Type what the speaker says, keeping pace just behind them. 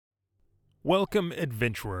Welcome,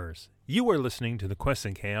 adventurers. You are listening to the Quests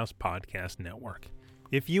and Chaos Podcast Network.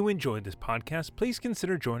 If you enjoyed this podcast, please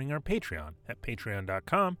consider joining our Patreon at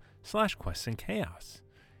patreon.com/questsandchaos.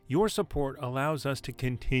 Your support allows us to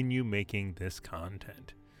continue making this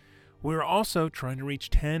content. We're also trying to reach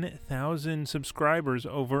 10,000 subscribers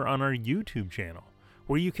over on our YouTube channel,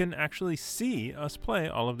 where you can actually see us play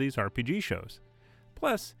all of these RPG shows.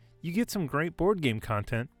 Plus, you get some great board game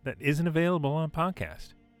content that isn't available on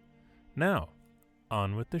podcast. Now,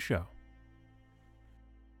 on with the show.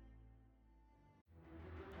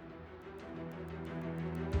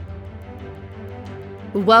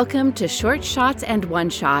 Welcome to Short Shots and One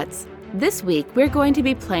Shots. This week, we're going to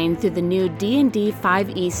be playing through the new D&D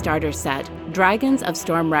 5e starter set, Dragons of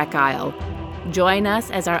Stormwreck Isle. Join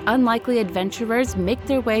us as our unlikely adventurers make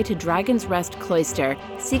their way to Dragon's Rest Cloister,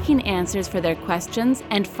 seeking answers for their questions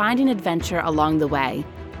and finding adventure along the way.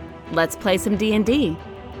 Let's play some D&D.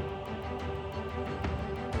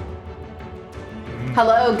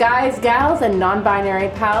 Hello, guys, gals, and non-binary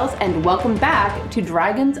pals, and welcome back to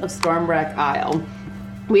Dragons of Stormwreck Isle.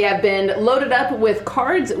 We have been loaded up with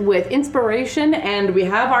cards, with inspiration, and we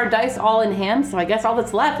have our dice all in hand, so I guess all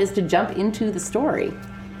that's left is to jump into the story.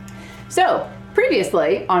 So,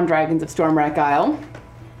 previously on Dragons of Stormwreck Isle,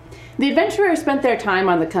 the adventurers spent their time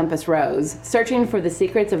on the Compass Rose, searching for the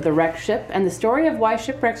secrets of the wrecked ship and the story of why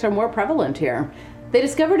shipwrecks are more prevalent here. They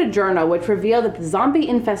discovered a journal which revealed that the zombie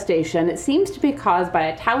infestation seems to be caused by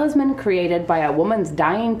a talisman created by a woman's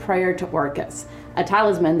dying prayer to Orcus, a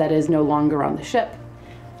talisman that is no longer on the ship.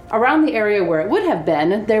 Around the area where it would have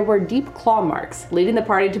been, there were deep claw marks, leading the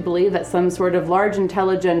party to believe that some sort of large,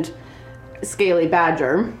 intelligent, scaly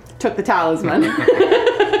badger took the talisman.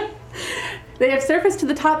 They have surfaced to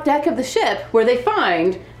the top deck of the ship, where they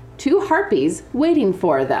find two harpies waiting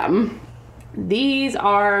for them. These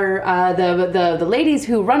are the ladies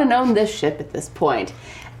who run and own this ship at this point.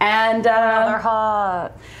 And they're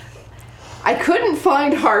hot. I couldn't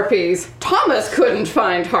find harpies. Thomas couldn't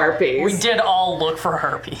find harpies. We did all look for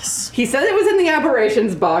harpies. He said it was in the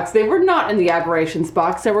aberrations box. They were not in the aberrations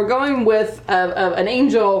box, so we're going with an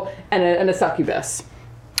angel and a succubus.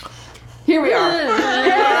 Here we are.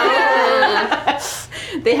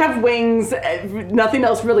 They have wings. Nothing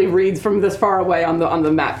else really reads from this far away on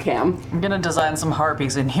the map cam. I'm gonna design some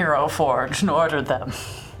harpies in Hero Forge and order them.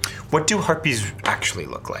 What do harpies actually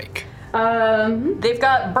look like? They've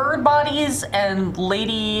got bird bodies and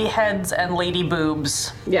lady heads and lady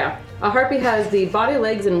boobs. Yeah. A harpy has the body,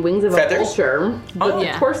 legs, and wings of Feathers? a vulture, but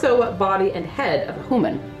the torso, body, and head of a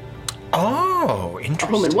human. Oh, A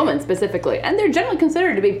interesting. human woman specifically. And they're generally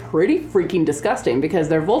considered to be pretty freaking disgusting because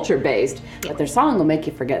they're vulture based, but their song will make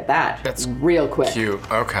you forget that. That's real quick. Cute.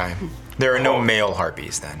 Okay. There are no male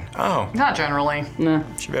harpies then. Oh, Not generally. Nah.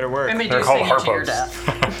 she better work. I may They're do called sing it to your harpos. death.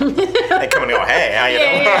 They come and go, hey, how you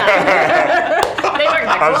doing? They bring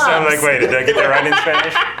my I was gloves. like, wait, did I get that right in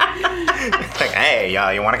Spanish? Like, hey,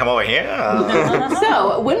 you want to come over here?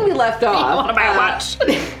 So, when we left off... What about what?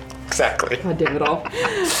 Exactly. God damn it all.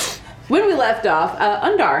 When we left off,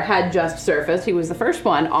 Undar had just surfaced. He was the first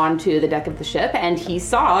one onto the deck of the ship, and he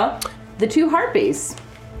saw the two harpies.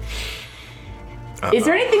 Is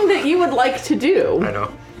there anything that you would like to do? I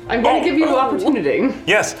know. I'm going to give you an opportunity.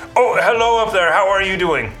 Yes. Oh, hello up there. How are you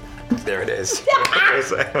doing? There it is.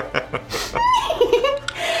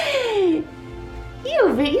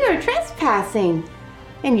 You're trespassing,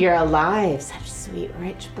 and you're alive. Such sweet,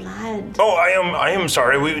 rich blood. Oh, I am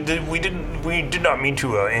sorry. We did not mean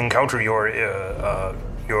to encounter your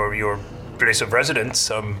place of residence.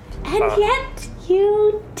 And yet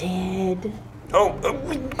you did.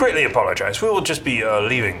 We greatly apologize. We will just be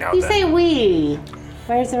leaving now. You then. say we.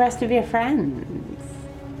 Where's the rest of your friends?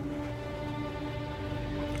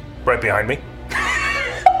 Right behind me.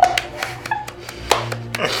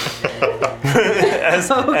 as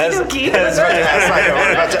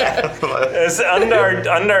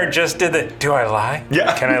Undar just did the. Do I lie?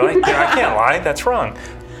 Yeah. Can I lie? I can't lie. That's wrong.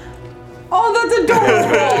 Oh, that's adorable.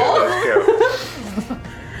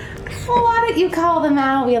 Well, why don't you call them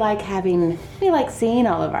out? We like seeing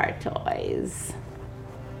all of our toys.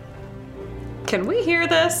 Can we hear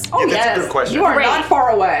this? Oh, that's yes. a good question. You are Great. not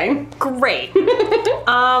far away. Great.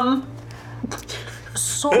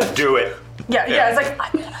 So Do it. yeah, it's like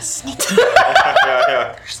I'm gonna sneak.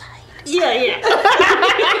 Yeah. Yeah.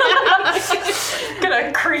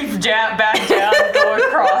 Gonna creep back down, go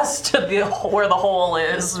across to where the hole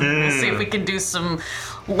is, and see if we can do some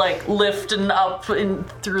like lifting up through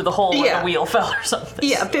the hole where Yeah. the wheel fell or something.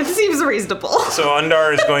 Yeah, it seems reasonable. So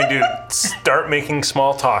Undar is going to start making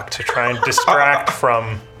small talk to try and distract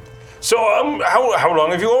from So, how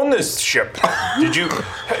long have you owned this ship?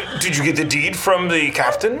 Did you get the deed from the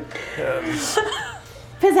captain?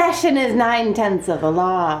 Possession is 9/10 of the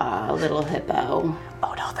law, little hippo.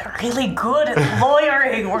 Oh no, they're really good at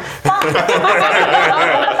lawyering. We're fucked.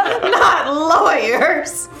 Not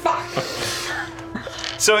lawyers.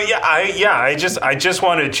 So I just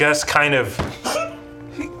want to just kind of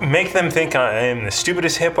make them think I am the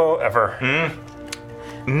stupidest hippo ever.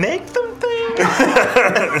 Make them think.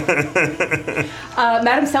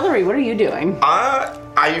 Madam Celery, what are you doing?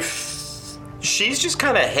 She's just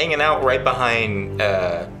kind of hanging out right behind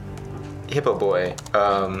Hippo Boy,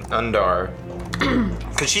 Undar.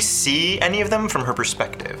 Could she see any of them from her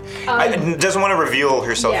perspective? Doesn't want to reveal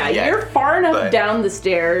herself Yeah, yet. you're far enough but- down the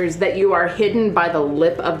stairs that you are hidden by the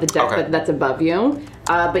lip of the deck Okay. that's above you.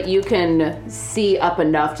 But you can see up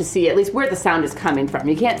enough to see at least where the sound is coming from.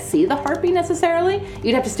 You can't see the harpy necessarily.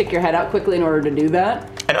 You'd have to stick your head out quickly in order to do that.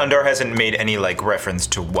 And Undar hasn't made any like reference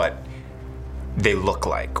to what they look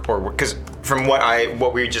like, or because from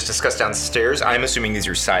what we just discussed downstairs, I'm assuming these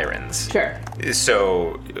are sirens. Sure.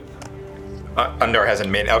 So Undar hasn't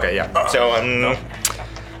made. Okay, yeah. So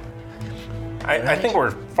I think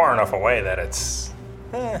we're far enough away that it's.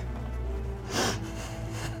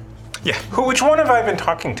 yeah. Which one have I been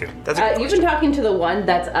talking to? That's a good You've been talking to the one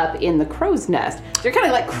that's up in the crow's nest. So you're kind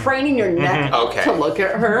of like craning your neck up Okay. to look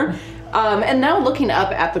at her. And now looking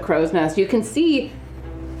up at the crow's nest, you can see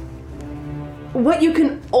what you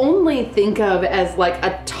can only think of as like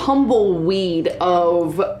a tumbleweed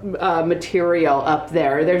of material up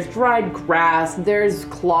there. There's dried grass, there's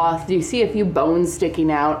cloth, you see a few bones sticking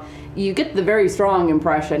out. You get the very strong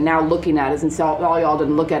impression now looking at it, since all y'all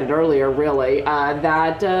didn't look at it earlier really,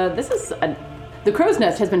 that this is the crow's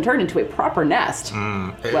nest has been turned into a proper nest.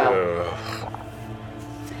 Well,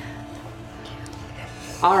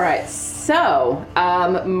 all right, so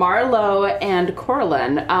Marlowe and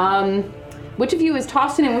Corlin, which of you is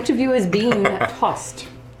tossing and which of you is being tossed?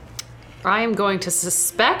 I am going to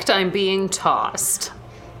suspect I'm being tossed.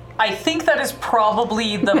 I think that is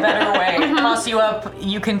probably the better way. Toss you up,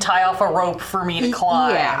 you can tie off a rope for me to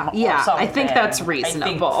climb. yeah, or I think something. that's I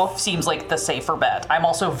reasonable. think seems like the safer bet. I'm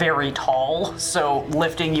also very tall, so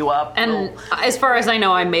lifting you up. And as far as I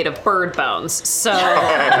know, I'm made of bird bones, so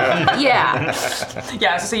yeah.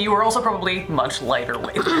 yeah, so you were also probably much lighter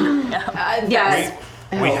weight. Yeah. Yes.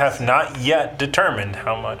 We have not yet determined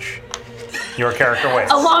how much your character weighs.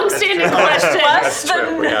 A long-standing question. Less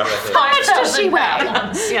than We have How much does she 5,000 weigh?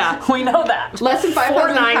 pounds. Yeah. We know that. Less than 5,000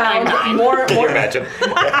 pounds 4,999. more Imagine.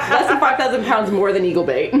 less than 5,000 pounds more than eagle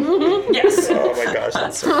bait. Yes. Oh my gosh,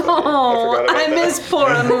 that's so funny. Oh, I I miss poor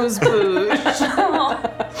amuse bouche.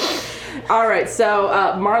 All right, so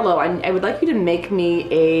Marlowe, I would like you to make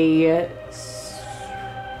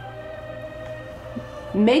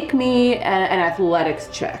me an athletics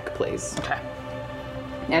check, please. Okay.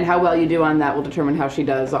 And how well you do on that will determine how she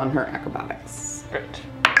does on her acrobatics. Good.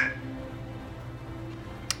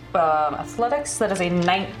 Athletics, that is a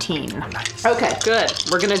 19. Okay, Good.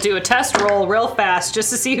 We're gonna do a test roll real fast just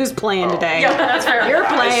to see who's playing today. Yeah, that's fair. You're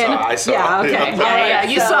playing. I saw. Yeah, okay. Yeah,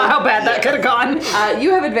 you So- saw how bad that could have gone.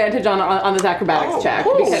 you have advantage on this acrobatics check.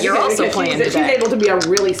 you're also playing she's today. able to be a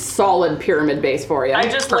really solid pyramid base for you. I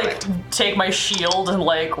just like take my shield and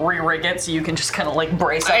like re-rig it so you can just kind of like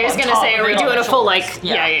brace up. I was on gonna top say, of are we it on doing the a full shoulders. like?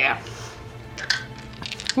 Yeah.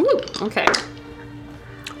 Ooh, okay.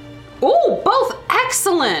 Ooh, both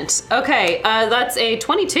excellent. Okay, that's a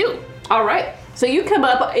 22. All right. So you come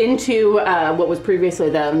up into what was previously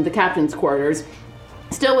the captain's quarters,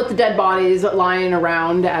 still with the dead bodies lying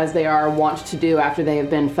around as they are wont to do after they have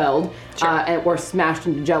been felled or smashed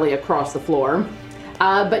into jelly across the floor.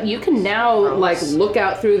 But you can now like look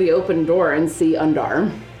out through the open door and see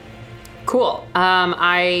Undar. Cool.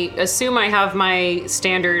 I assume I have my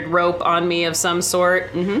standard rope on me of some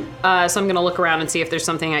sort. Mm-hmm. So I'm gonna look around and see if there's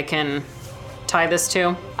something I can tie this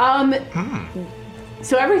to.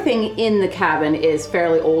 So everything in the cabin is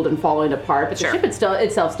fairly old and falling apart, but Sure. the ship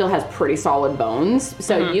itself still has pretty solid bones.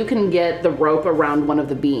 So you can get the rope around one of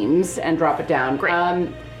the beams and drop it down. Great.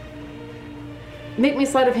 Make me a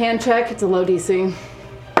sleight of hand check. It's a low DC.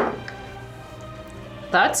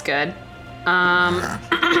 That's good.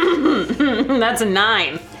 That's a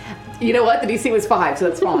 9. You know what? The DC was 5, so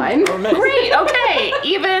that's fine. Great. Okay.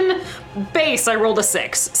 Even base, I rolled a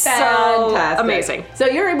 6. So Fantastic. amazing. So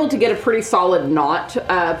you're able to get a pretty solid knot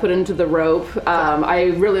put into the rope. I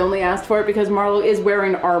really only asked for it because Marlowe is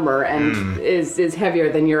wearing armor and is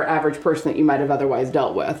heavier than your average person that you might have otherwise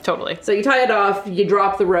dealt with. Totally. So you tie it off, you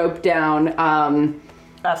drop the rope down.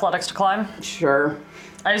 Athletics to climb. Sure.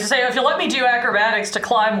 I was to say, if you let me do acrobatics to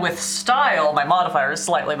climb with style, my modifier is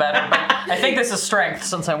slightly better. But I think this is strength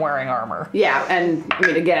since I'm wearing armor. Yeah, and I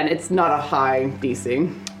mean, again, it's not a high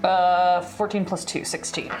DC. 14 plus 2,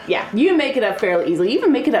 16. Yeah, you make it up fairly easily. You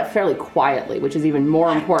even make it up fairly quietly, which is even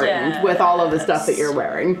more important with all of the stuff that you're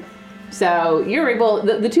wearing. So you're able,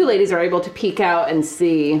 the two ladies are able to peek out and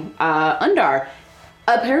see Undar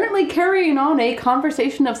apparently carrying on a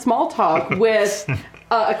conversation of small talk with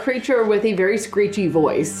a creature with a very screechy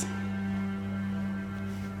voice.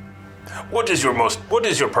 What is your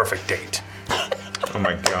perfect date? Oh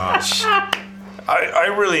my gosh. I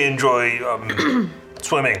really enjoy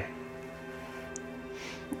swimming.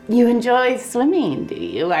 You enjoy swimming, do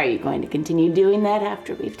you? Are you going to continue doing that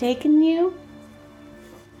after we've taken you?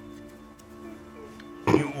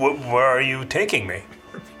 Where are you taking me?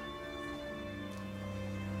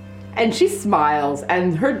 And she smiles,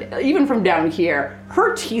 and her, even from down here,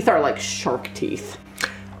 her teeth are like shark teeth.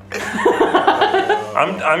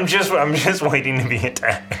 I'm just waiting to be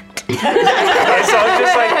attacked. So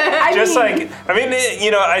I'm just like, I mean, you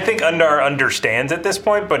know, I think Undar understands at this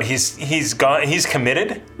point, but he's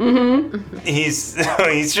committed. Mm-hmm. He's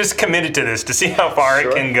just committed to this to see how far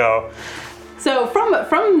it can go. So from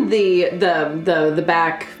the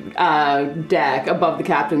back deck above the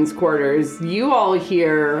captain's quarters, you all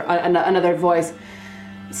hear another voice.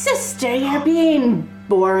 Sister, you're being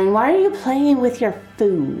boring. Why are you playing with your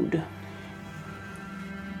food?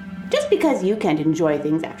 Just because you can't enjoy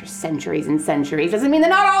things after centuries and centuries doesn't mean that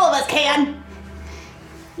not all of us can.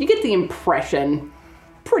 You get the impression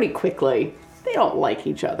pretty quickly they don't like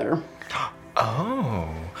each other. Oh.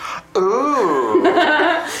 Ooh.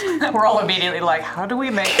 We're all immediately like, how do we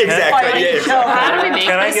make Exactly, yeah, How do we make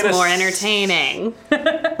Can I this get a more s- entertaining?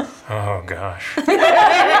 Oh gosh.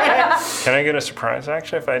 Can I get a surprise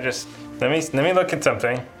action if I just let me look at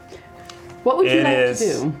something? What would you It like is to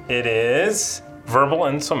do? it is verbal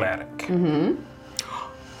and somatic. Mm-hmm.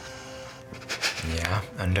 Yeah,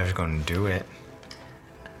 Undar's gonna do it.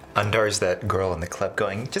 Undar's that girl in the club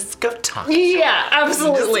going, just go talk. Yeah,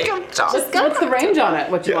 absolutely. What's the range on it?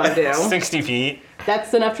 What you want to do? 60 feet.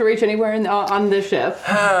 That's enough to reach anywhere on the ship.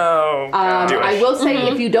 Oh god. Do it. I will say,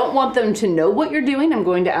 if you don't want them to know what you're doing, I'm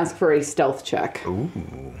going to ask for a stealth check. Ooh.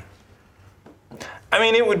 I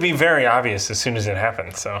mean, it would be very obvious as soon as it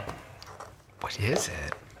happens. So What is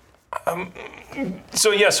it?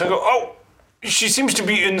 so yes, I go. Oh, she seems to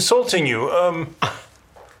be insulting you.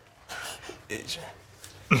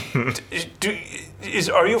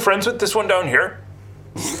 Are you friends with this one down here?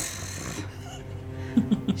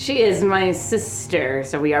 She is my sister,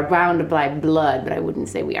 so we are bound by blood, but I wouldn't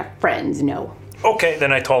say we are friends, no. Okay,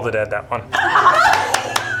 then I told it at that one.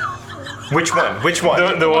 Which one? Which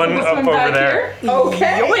one? The one up over there.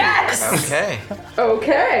 Okay. Yes. Okay.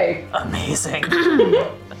 Okay. amazing?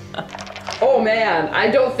 Oh man, I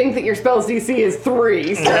don't think that your spell's DC is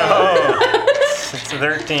 3. So. It's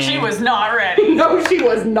 13. She was not ready. No, she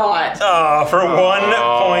was not. For 1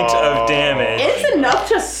 point of damage. It's enough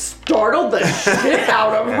to startle the shit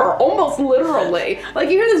out of her, almost literally. Like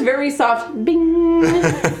you hear this very soft bing,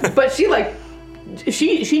 but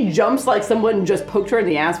she jumps like someone just poked her in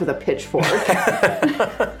the ass with a pitchfork.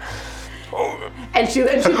 And she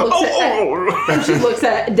looks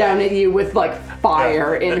down at you with like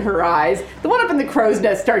fire in her eyes. The one up in the crow's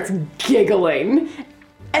nest starts giggling.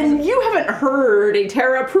 And you haven't heard a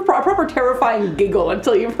proper terrifying giggle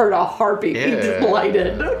until you've heard a harpy be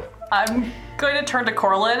delighted. I'm going to turn to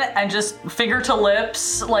Corlin and just finger to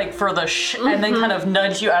lips, like for the and then kind of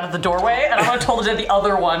nudge you out of the doorway. And I'm going to told her the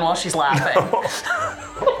other one while she's laughing.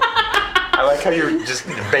 I like how you're just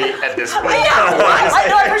bait at this point. I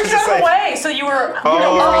know, I pushed you out of the way, so you were,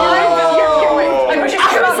 I pushed you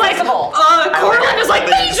out invisible. Corlin is like,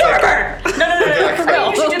 Mage Armor! No,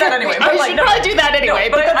 you should do that anyway. I should probably do that anyway,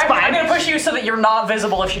 but that's I'm fine. going to push you so that you're not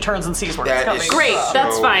visible if she turns and sees where it's That coming. is Great, So-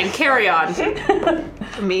 that's fine. Carry on.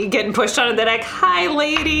 Me getting pushed onto the deck. Hi,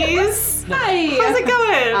 ladies. Hi. How's it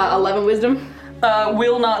going? 11 wisdom.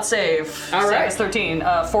 Will not save. All Save right. is 13.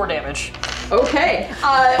 4 damage. Okay.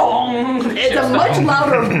 It's a much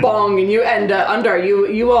louder bong, and Undar,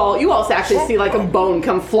 you all actually see like a bone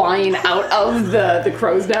come flying out of the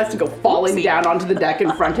crow's nest and go falling down onto the deck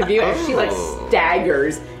in front of you, and she like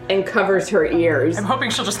staggers and covers her ears. I'm hoping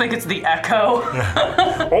she'll just think it's the echo.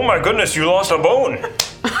 Oh my goodness, you lost a bone.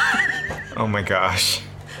 Oh my gosh.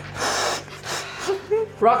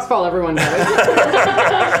 Rocks fall, everyone knows.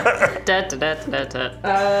 Da, da, da, da,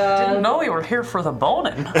 da. Didn't know we were here for the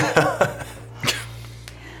boning.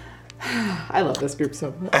 I love this group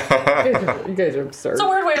so much. You guys are absurd. It's a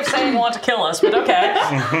weird way of saying want to kill us, but okay.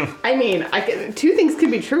 I mean, two things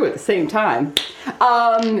can be true at the same time.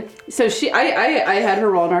 So I had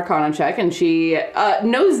her roll an Arcana check, and she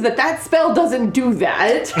knows that spell doesn't do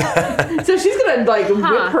that. So she's gonna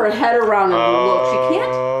whip her head around and look. She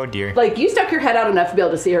can't. Oh dear. You stuck your head out enough to be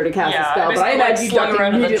able to see her to cast a spell, but I imagine you ducked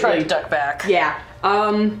around and then try to immediately. duck back. Yeah.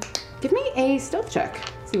 Give me a stealth check.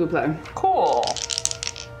 See what we play. Cool.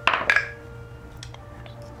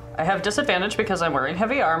 I have disadvantage because I'm wearing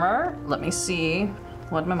heavy armor. Let me see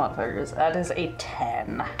what my modifier is. That is a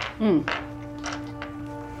 10.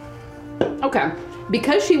 Okay.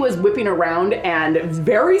 Because she was whipping around and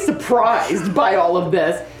very surprised by all of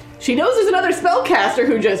this, she knows there's another spellcaster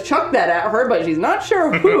who just chucked that at her, but she's not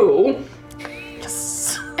sure who.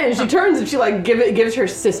 Yes. And she turns and she gives her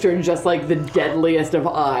sister just the deadliest of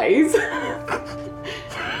eyes.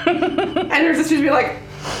 And her sister's be like,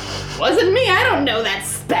 wasn't me, I don't know that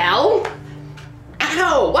spell.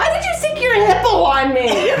 Ow, why did you stick your hippo on me?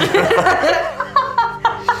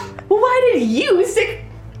 Well, why did you stick...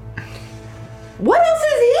 What else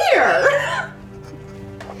is here?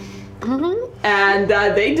 And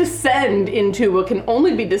they descend into what can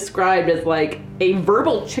only be described as a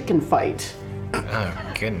verbal chicken fight.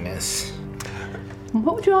 Oh goodness.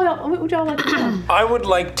 What would y'all like to do? I would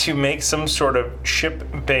like to make some sort of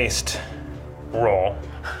ship-based roll.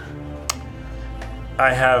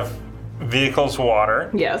 I have vehicles water.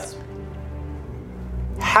 Yes.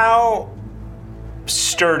 How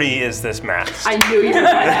sturdy is this mast? I knew you were going to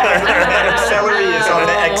ask. And Celery is on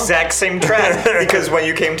the exact same track because when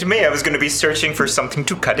you came to me, I was going to be searching for something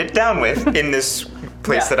to cut it down with in this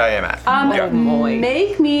place that I am at.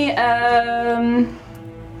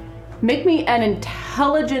 Make me an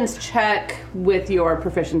intelligence check with your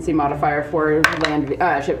proficiency modifier for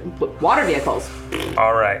water vehicles.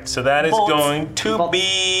 All right, so that is Bolts. going to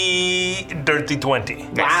be dirty 20.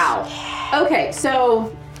 Wow. Okay,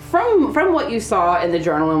 so from what you saw in the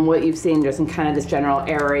journal and what you've seen just in kind of this general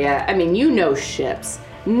area, I mean, you know ships.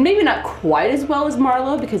 Maybe not quite as well as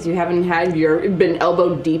Marlo because you haven't been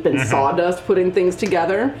elbow deep in sawdust putting things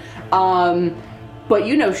together. But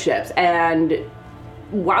you know ships, and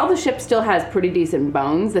while the ship still has pretty decent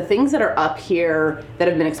bones, the things that are up here that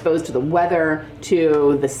have been exposed to the weather,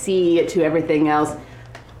 to the sea, to everything else,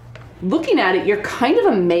 looking at it, you're kind of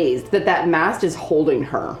amazed that mast is holding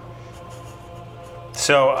her.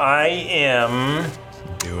 So I am...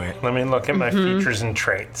 Do it. Let me look at my features and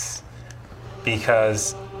traits.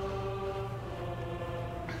 Because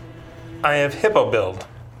I have hippo build.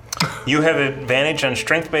 You have advantage on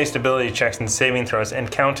strength-based ability checks and saving throws and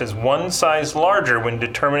count as one size larger when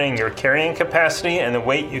determining your carrying capacity and the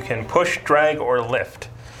weight you can push, drag, or lift.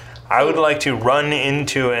 I would like to run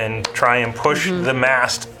into and try and push the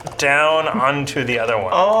mast down onto the other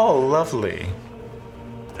one. Oh, lovely.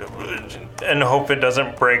 And hope it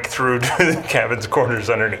doesn't break through to the cabin's corners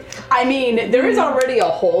underneath. I mean, there is already a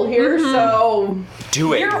hole here, so...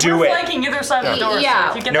 Do it. We're flanking either side of the door. Yeah.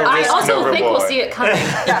 So if you get No that- risk, I also no think we'll reward. see it coming.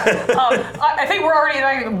 I think we're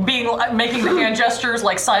already making the hand gestures,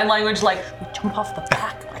 sign language, we jump off the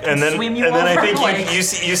back. I can And then, swim you and then I over, think you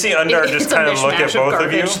see Undar just It's a kind of look at mishmash both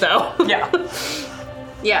of you. garbage, though.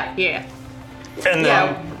 Yeah. Yeah. And then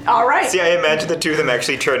Yeah. All right. See, I imagine the two of them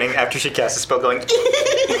actually turning after she casts a spell going... So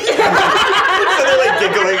they're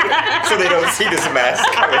giggling so they don't see this mask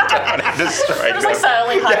coming down and destroying Just them.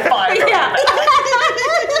 silently high five. Yeah.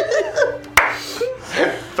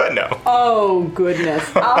 But no. Oh, goodness.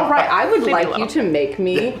 All right. I would like you to make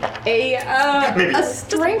me a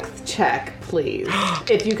strength check, please.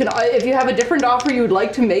 If you have a different offer you would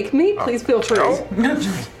like to make me, please feel free.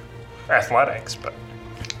 athletics, but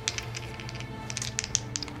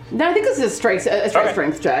No, I think this is a strength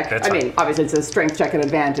strength check. That's I fine. mean, obviously it's a strength check and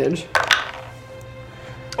advantage.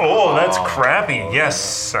 oh, that's crappy.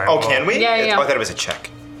 Yes. I Oh, will. can we? Yeah, yeah. Oh, I thought it was a check.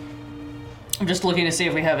 I'm just looking to see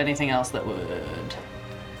if we have anything else that would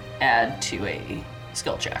add to a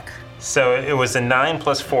skill check. So it was a 9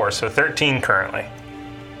 plus 4, so 13 currently.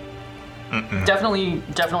 Definitely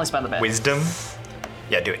spend the bit. Wisdom?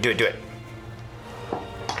 Yeah, do it.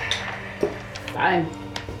 Fine.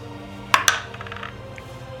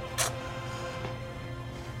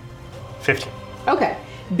 Okay.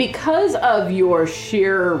 Because of your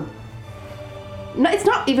sheer... No, it's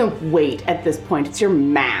not even weight at this point, it's your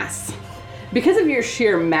mass. Because of your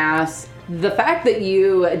sheer mass, the fact that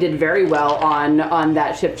you did very well on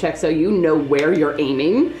that ship check, so you know where you're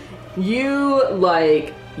aiming, you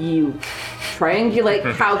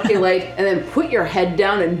triangulate, calculate, and then put your head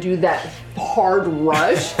down and do that hard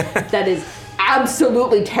rush that is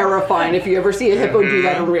absolutely terrifying if you ever see a hippo do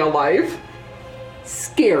that in real life.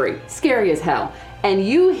 scary as hell. And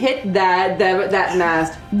you hit that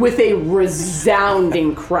mast with a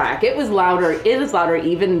resounding crack. It was louder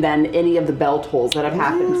even than any of the bell tolls that have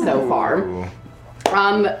happened so far.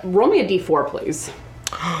 Roll me a d4, please.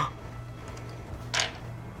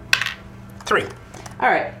 3. All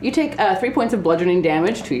right, you take 3 points of bludgeoning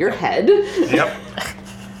damage to your head. Yep.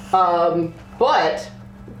 But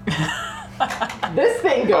this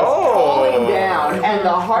thing goes falling down, and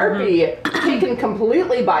the harpy, taken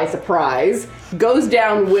completely by surprise, goes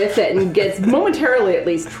down with it and gets momentarily at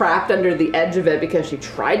least trapped under the edge of it because she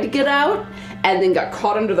tried to get out and then got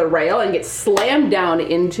caught under the rail and gets slammed down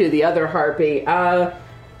into the other harpy.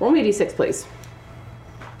 Roll me a d6, please.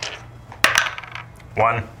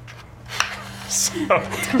 1. So,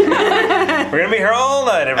 we're gonna be here all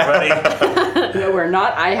night, everybody. No, we're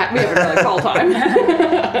not. We have another call time.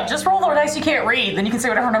 Just roll the dice you can't read, then you can say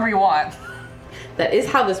whatever number you want. That is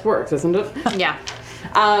how this works, isn't it? Yeah.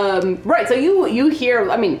 Right, so you hear,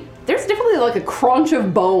 I mean, there's definitely like a crunch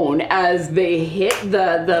of bone as they hit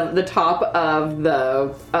the top of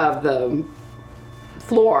the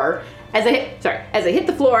floor. As they hit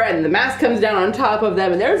the floor and the mask comes down on top of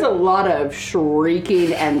them, and there's a lot of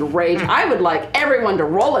shrieking and rage. I would like everyone to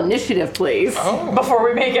roll initiative, please. Before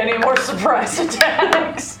we make any more surprise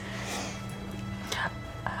attacks.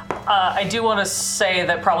 I do want to say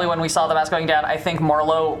that probably when we saw the mask going down, I think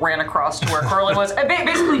Marlo ran across to where Corlin was. I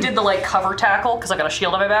basically did the like cover tackle because I got a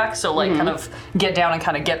shield on my back, so like kind of get down and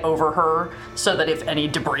kind of get over her so that if any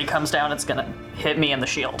debris comes down, it's gonna hit me and the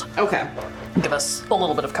shield. Okay. Give us a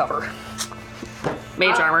little bit of cover.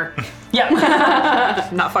 Mage armor. Yeah.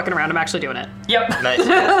 Not fucking around. I'm actually doing it. Yep. Nice.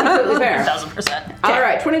 Completely fair. 1000%. All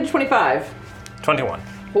right, 20 to 25. 21.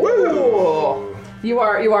 Ooh. You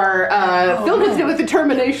are filled with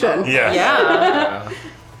determination. Yeah. Yeah.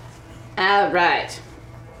 All right.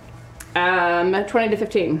 20 to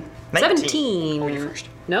 15. 17. Oh, you first.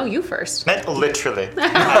 No, you first. Literally.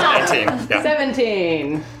 19. Yeah.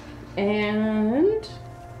 17. And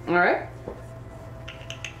all right.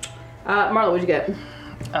 Marla, what'd you get?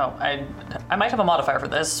 Oh, I might have a modifier for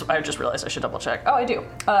this. I just realized I should double check. Oh, I do.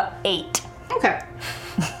 8. Okay.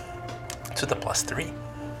 It's with a +3.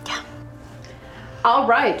 All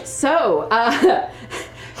right, so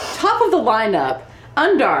top of the lineup,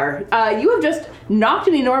 Undar, you have just knocked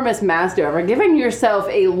an enormous mast over, giving yourself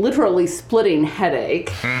a literally splitting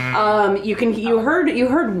headache. You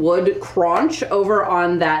heard wood crunch over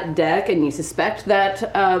on that deck, and you suspect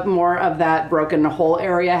that more of that broken hole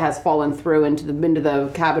area has fallen through into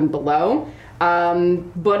the cabin below.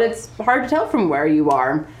 But it's hard to tell from where you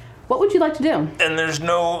are. What would you like to do? And there's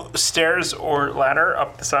no stairs or ladder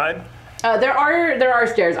up the side? There are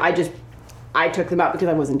stairs. I took them out because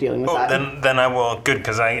I wasn't dealing with that. Then I will. Good,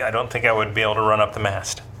 because I don't think I would be able to run up the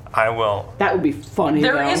mast. I will. That would be funny.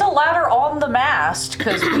 There is a ladder on the mast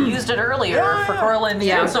because we used it earlier for Corlin.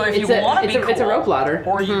 Yeah. So if you want to be cool, it's a rope ladder.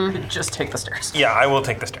 or you could just take the stairs. Yeah, I will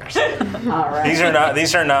take the stairs. All right.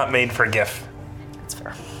 These are not made for GIF. That's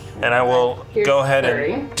fair. And I will Here's go ahead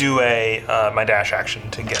 30. and do my dash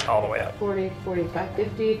action to get all the way up. 40, 45,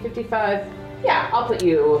 50, 55. Yeah, I'll put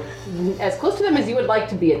you as close to them as you would like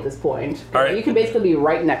to be at this point. All right. You can basically be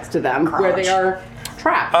right next to them where they are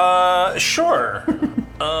trapped. Sure.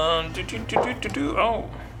 Oh.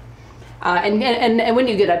 And when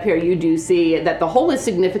you get up here, you do see that the hole is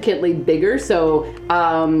significantly bigger, so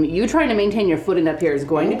you trying to maintain your footing up here is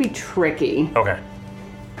going to be tricky, Okay.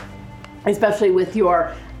 especially with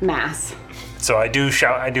your mass. So I do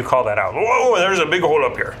call that out. Whoa, there's a big hole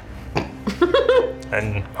up here.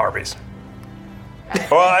 And harpies.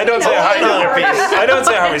 Well, I don't say harpies. I don't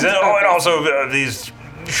say harpies. Oh, and also these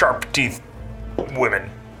sharp teeth women.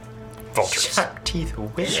 Vultures. Sharp teeth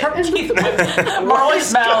whip.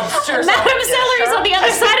 Marley's mouth. Madame Celery's on the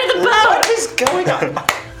other side of the boat. What is going on?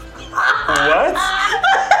 What?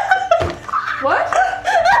 What?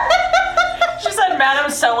 She said Madame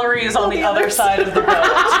Celery is on the other side of the boat.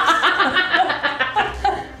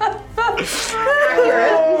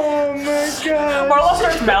 Oh my god. Marlo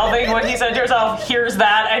starts mouthing when he said to herself, "Here's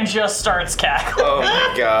that," and just starts cackling. Oh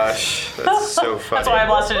my gosh. That's so funny. That's why I've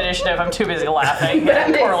lost an initiative. I'm too busy laughing That at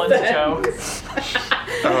makes Corlin's sense. joke.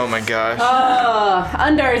 Oh my gosh.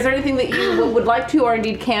 Undar, is there anything that you would like to or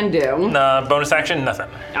indeed can do? Bonus action, nothing.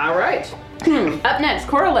 All right. Up next,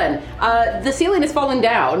 Corlin. The ceiling is falling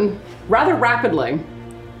down rather rapidly.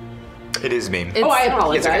 It is me. Oh, I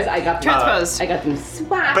apologize. I got them. Transposed. I got them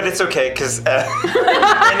swapped. But it's okay, because... What?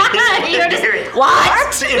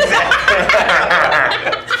 Exactly.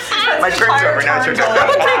 My turn's over, now it's your turn.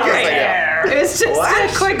 It's just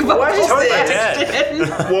a quick vocal What is suggestion.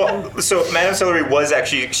 Well, so Madame Celery was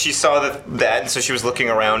actually, she saw that, and so she was looking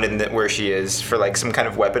around in where she is for like some kind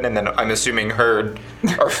of weapon, and then I'm assuming heard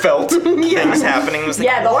or felt things happening. Was like,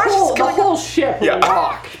 Yeah, the whole ship Yeah.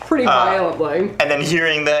 rocked pretty violently. And then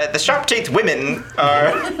hearing the sharp-teethed women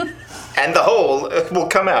are, and the hole will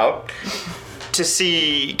come out to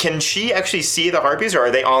see, can she actually see the harpies, or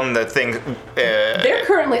are they on the thing? They're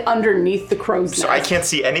currently underneath the crow's nest. So I can't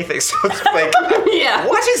see anything, so it's like, Yeah.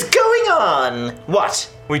 what is going on? What?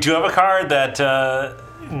 We do have a card that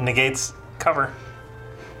negates cover.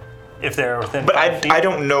 If they're within But 5 feet. I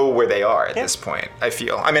don't know where they are at this point, I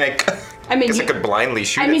feel. I mean, I mean, guess I you- could blindly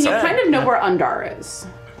shoot I at mean, you something. kind of know where Undar is.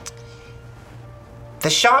 The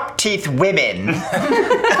sharp-teethed women.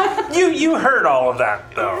 You heard all of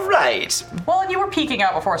that though. Right. Well, and you were peeking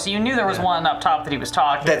out before, so you knew there was one up top that he was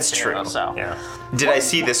talking That's to. true. So. Yeah. Did I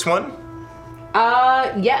see this one?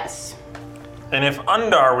 Yes. And if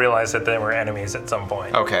Undar realized that they were enemies at some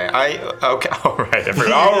point. Okay. Okay. All right.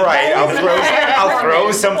 All right. I'll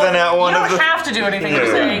throw something at one You of don't the. have to do anything. I'm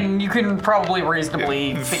saying you can probably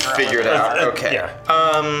reasonably Figure it out. Okay. Yeah.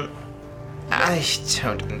 I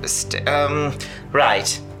don't understand.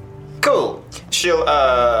 Right. Cool. She'll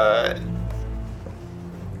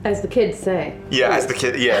As the kids say. Yeah, as the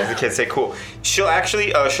kids say, cool. She'll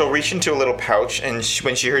actually, she'll reach into a little pouch, and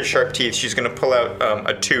when she heard sharp teeth, she's gonna pull out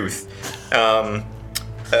a tooth,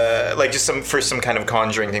 like just some kind of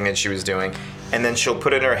conjuring thing that she was doing, and then she'll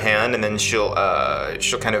put it in her hand, and then she'll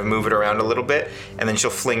kind of move it around a little bit, and then she'll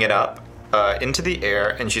fling it up into the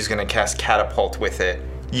air, and she's gonna cast catapult with it,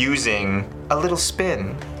 using a little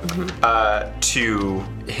spin to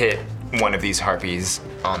hit one of these harpies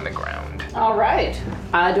on the ground. All right.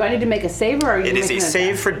 Do I need to make a save, or are you It is a making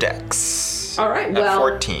save for Dex. All right, At well-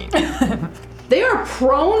 14. They are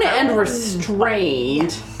prone and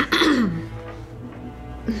restrained.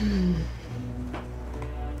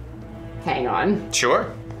 Hang on.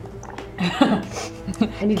 Sure.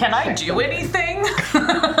 Can I do anything?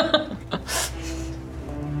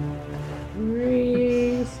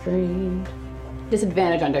 Restrained.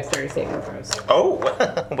 Disadvantage on dexterity saving throws. Oh,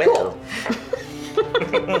 well.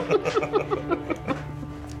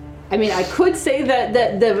 I mean, I could say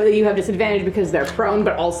that you have disadvantage because they're prone,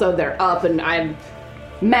 but also they're up, and I'm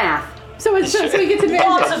math. So he gets advantage.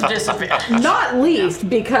 Lots of disadvantage. Not least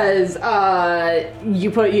because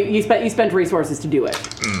you spent resources to do it.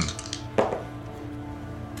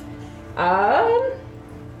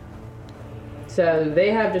 So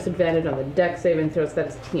they have disadvantage on the dex saving throws. That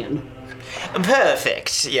is 10.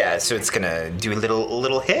 Perfect. Yeah, so it's gonna do a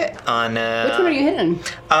little hit on Which one are you hitting?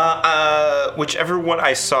 whichever one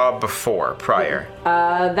I saw before prior.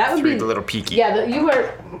 That would Through be the little peaky. Yeah, you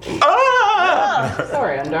were. Ah!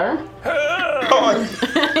 Sorry, Undar.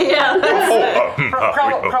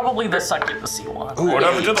 Probably the succubusy one. What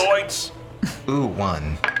happened to the lights? Ooh,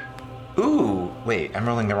 1. Ooh, wait, I'm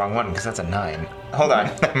rolling the wrong one because that's a 9. Hold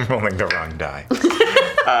on, I'm rolling the wrong die.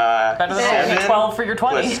 Better than rolling a 7 12 for your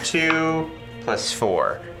 20. Plus 2 plus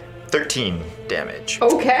 4. 13 damage.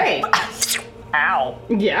 Okay. Ow.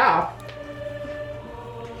 Yeah.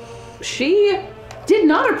 She did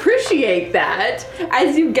not appreciate that,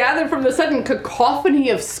 as you gather from the sudden cacophony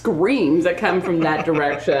of screams that come from that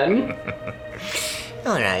direction.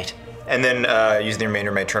 All right. And then, using the remainder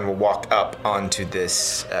of my turn, we'll walk up onto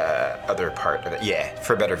this other part of it. Yeah,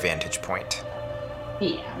 for a better vantage point.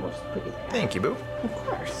 Yeah, we'll just put you there. Thank you, Boo. Of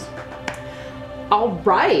course. All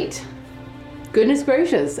right. Goodness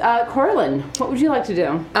gracious. Corlin, what would you like to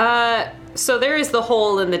do? So there is the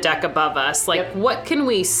hole in the deck above us. Like, Yep. what can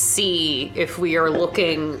we see if we are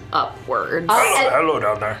looking upwards? Hello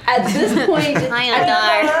down there. At this point,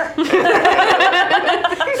 at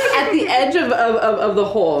the edge of the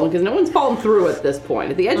hole, because no one's fallen through at this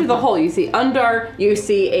point, at the edge of the hole, you see Undar, you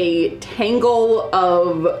see a tangle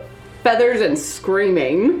of feathers and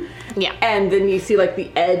screaming. Yeah. And then you see like the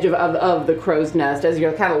edge of the crow's nest as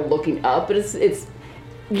you're kind of looking up, but it's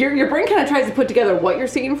your brain kind of tries to put together what you're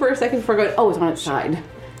seeing for a second before going, oh, it's on its side.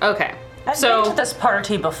 Okay. I've been So, to this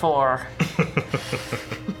party before.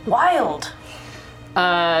 Wild.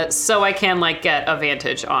 so I can like get a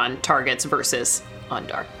vantage on targets versus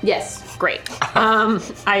Undar. Yes. Great.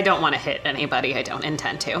 I don't want to hit anybody. I don't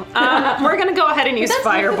intend to. We're gonna go ahead and use That's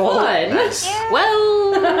Firebolt. fun.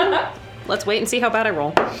 Well, let's wait and see how bad I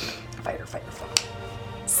roll. Fighter.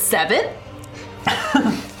 7?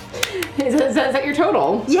 Is that your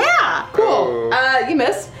total? Yeah. Cool. You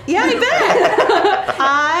miss. Yeah, I bet.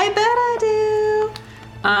 I bet I do.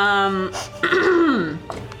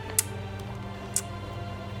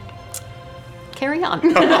 Carry on.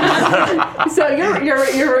 So you're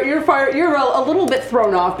a little bit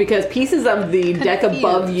thrown off because pieces of the deck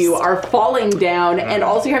above you are falling down, and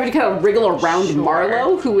also you're having to kind of wriggle around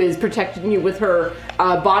Marlowe, who is protecting you with her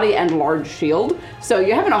body and large shield. So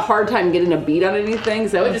you're having a hard time getting a beat on anything.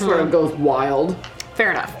 So it just sort of goes wild. Fair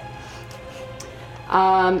enough.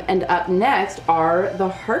 And up next are the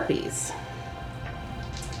harpies.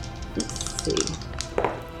 Let's see.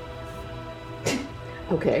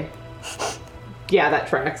 Okay. Yeah, that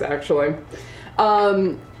tracks actually.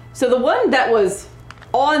 So the one that was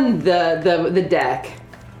on the deck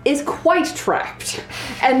is quite trapped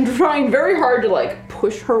and trying very hard to like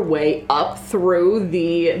push her way up through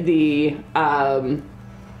the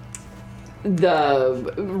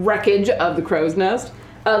wreckage of the crow's nest.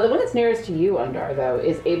 The one that's nearest to you, Undar, though,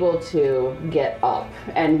 is able to get up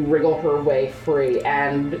and wriggle her way free,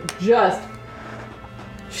 and just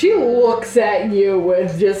she looks at you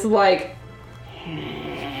with just like.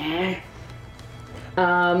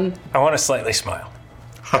 I want to slightly smile.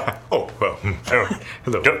 Oh, well.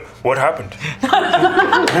 Hello. What happened?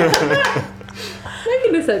 Make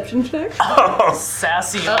a deception check.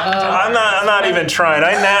 Sassy. I'm not even trying.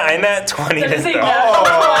 I nat 20 this time.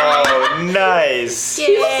 Oh, nice.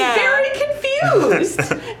 She looks very confused,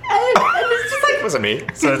 and it's just like It wasn't me.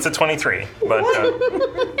 So it's a 23, but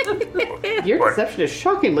your deception is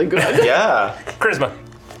shockingly good. Yeah. charisma.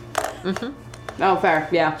 Oh, fair,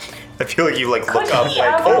 yeah. I feel like you like look Could up he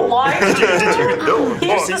like, ever oh, lie to you? no.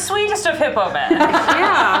 He's the sweetest of hippo men.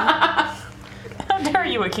 Yeah. How dare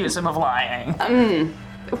you accuse him of lying?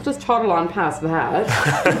 We'll just toddle on past that.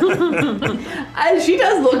 And she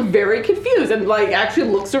does look very confused and like actually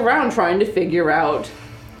looks around trying to figure out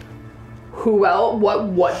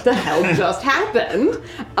what the hell just happened.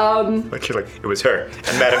 Like you're like, it was her.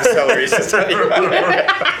 And Madame Celery's just telling you about it.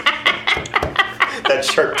 That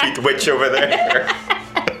sharp-teethed witch over there.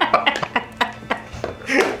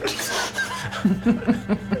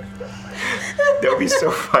 That would be so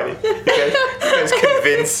funny. You guys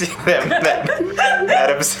convincing them that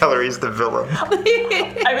Madame Celery's the villain.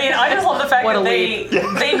 I mean, I just love the fact What that a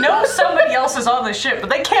they know somebody else is on the ship, but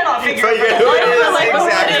they cannot figure But out yeah, who why it is, they're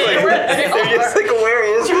exactly. They're just like, where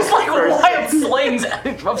is Just this like person? wild slings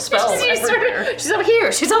of spells. everywhere. She's over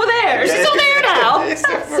here. She's over there. She's over there now.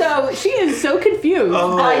 So she is so confused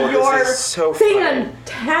by this your is so funny.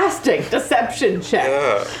 fantastic deception check.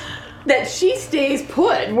 Yeah. That she stays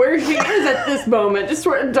put where she is at this moment, just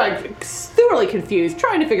sort of like thoroughly confused,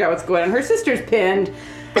 trying to figure out what's going on. Her sister's pinned,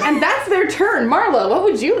 and that's their turn. Marlo, what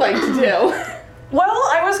would you like to do? Well,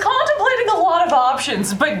 I was contemplating a lot of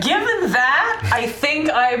options, but given that, I think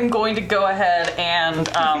I'm going to go ahead and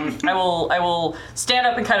I will stand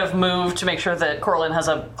up and kind of move to make sure that Corlin has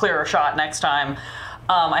a clearer shot next time.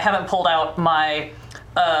 I haven't pulled out my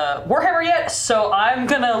Warhammer yet, so I'm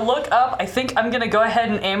gonna look up. I think I'm gonna go ahead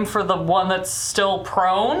and aim for the one that's still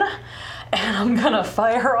prone, and I'm gonna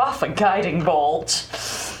fire off a guiding bolt.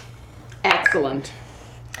 Excellent.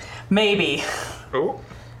 Maybe. Oh.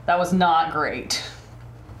 That was not great.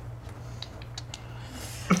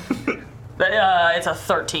 But, it's a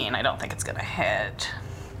 13. I don't think it's gonna hit.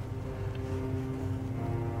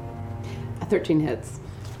 13 hits.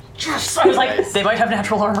 Yes! I was like, they might have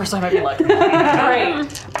natural armor, so I might be lucky. Great.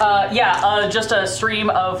 Just a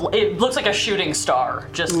stream of, it looks like a shooting star,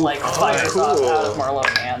 just like fires off out of Marlowe's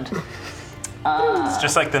hand. It's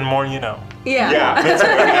just like the more you know. Yeah. Yeah.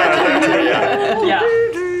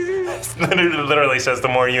 It literally says the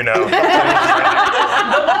more you know.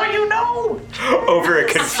 The more you know! Over a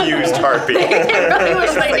confused harpy. I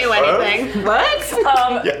wish they knew anything. What?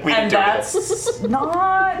 Yeah, we And do it. that's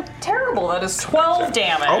not terrible. That is 12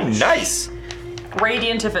 damage. Oh, nice.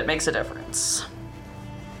 Radiant if it makes a difference.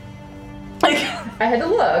 I had to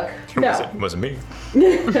look. No. It wasn't me. Who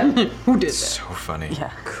did that? So funny.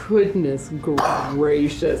 Yeah. Goodness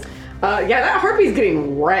gracious. That harpy's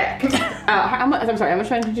getting wrecked. I'm sorry, how much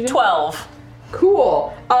damage did you do? 12.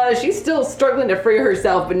 Cool. She's still struggling to free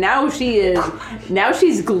herself, but now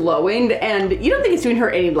she's glowing, and you don't think it's doing her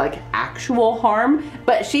any like actual harm,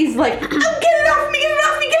 but she's like, oh, get it off me, get it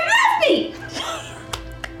off me, get it off me!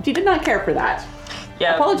 She did not care for that.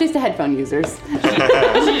 Yeah. Apologies to headphone users. She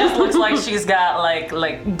just looks like she's got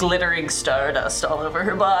like glittering stardust all over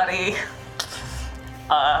her body.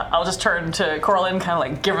 I'll just turn to Corlin, kind of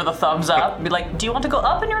like give her the thumbs up, and be like, do you want to go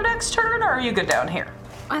up in your next turn, or are you good down here?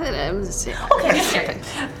 I think I'm just Okay,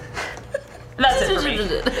 that's it for me.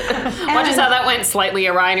 I just how that went slightly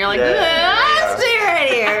awry, and you're like, Yeah. stay right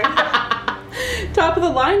here. Top of the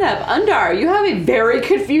lineup, Undar, you have a very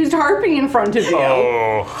confused harpy in front of you.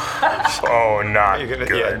 Oh. Oh, not good.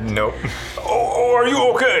 Yeah, nope. Oh, are you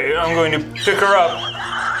okay? I'm going to pick her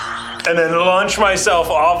up and then launch myself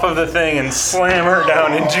off of the thing and slam her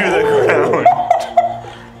down into the ground.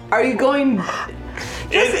 Are you going?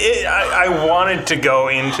 I wanted to go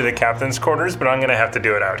into the captain's quarters, but I'm going to have to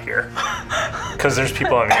do it out here because there's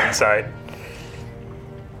people on the inside.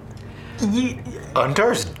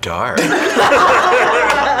 Undar's dark.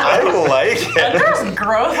 I like it. There's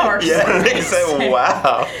growth arcs. Yeah,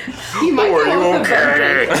 wow. You might Are go you with the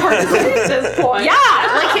okay? vengeance at this point.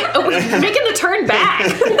 Yeah, like making the turn back.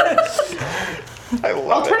 I love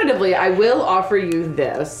it. Alternatively, I will offer you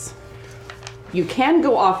this. You can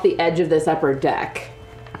go off the edge of this upper deck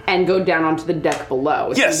and go down onto the deck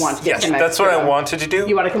below if you want to get some that's what I extra. wanted to do.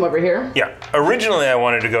 You want to come over here? Yeah, originally I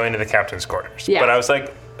wanted to go into the captain's quarters, Yeah. but I was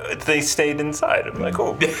like, they stayed inside. I'm like,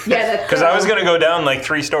 oh. Yeah, that's Because I was going to go down like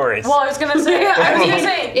 3 stories. Well, I was gonna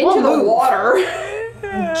say, into the water.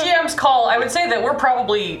 GM's call. I would say that we're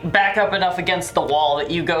probably back up enough against the wall that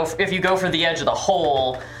if you go for the edge of the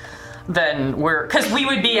hole, then because we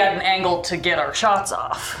would be at an angle to get our shots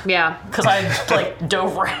off. Yeah. Because I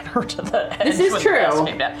dove right over to the edge. This is when the guys true.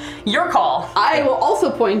 came down. Your call. I will also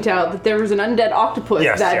point out that there was an undead octopus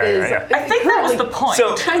Yes, that is yeah. I think that was the point.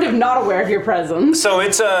 So- kind of not aware of your presence. So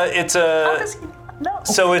it's a No.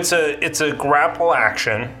 So it's a grapple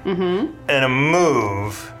action and a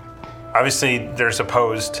move. Obviously, there's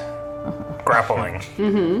opposed grappling.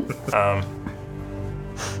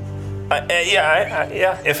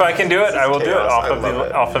 Yeah. If I can do it, I will do it chaos. off I of love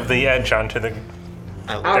it. off of the edge onto the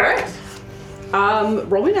All right.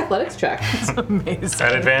 Roll me an athletics check. Amazing.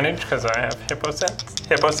 at advantage because I have hippo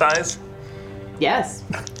size, Yes,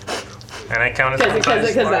 and I count as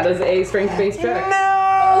because that is a strength-based check.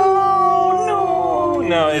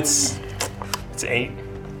 No, it's 8.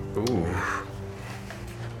 Ooh.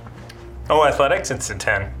 Oh, athletics, it's a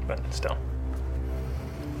 10, but still.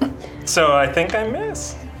 So I think I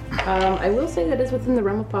miss. I will say that is within the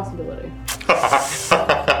realm of possibility. What's what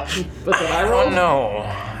I I roll? don't know.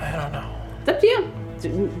 I don't know. It's up to you,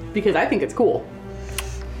 because I think it's cool.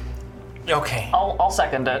 Okay. I'll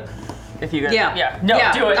second it. If you guys. Yeah. Yeah. No,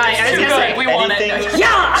 Yeah. do it. I It's was too gonna good. say, We want anything- it.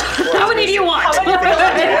 Yeah. How many do you want?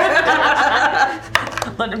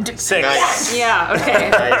 Let him do 6. Nice. Yeah. Okay.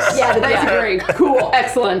 Nice. Yeah, the dice are very cool,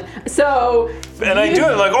 excellent. So, And I do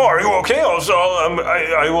it like, oh, are you okay?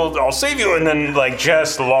 I'll save you, and then like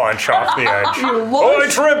just launch off the edge. You Oh, I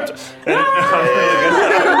launch- tripped. And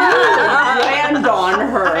land on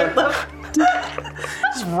her.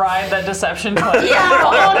 just ride that deception claim. Yeah.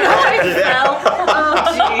 Oh no, I fell. Oh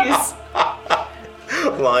jeez.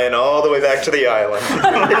 Lying all the way back to the island.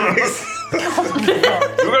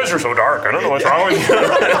 you guys are so dark. I don't know what's wrong with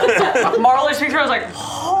you. Marley's picture was like,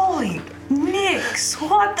 holy Nix,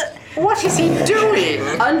 what the? What is he doing?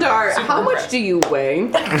 Undar, how much do you weigh?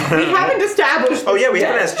 We haven't established. Oh yeah, we this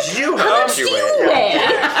haven't yet. asked you how much you weigh.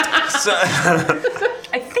 So,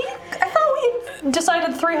 I thought we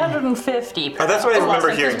decided 350. Oh, that's what I remember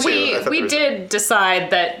Last hearing time, 'cause too. I We thought there was- did decide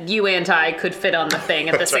that you and I could fit on the thing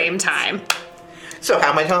at the That's right. same time. So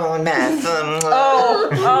how am I doing math? Oh,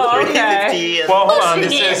 okay. 350 and- well, hold on.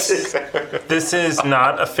 Yes. This is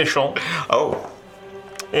not official. Oh.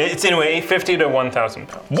 It's anyway 50 to 1,000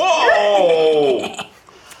 pounds. Whoa!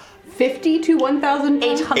 50 to 1,000.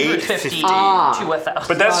 850 Ah. to 1,000.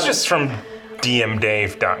 But that's just from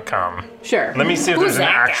dmdave.com. Sure. Let me see if Who's there's an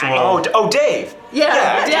that guy? actual. Oh, Dave.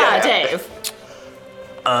 Yeah, Dave.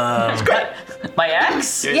 My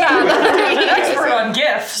ex? Yeah, Expert on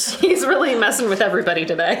gifts. he's really messing with everybody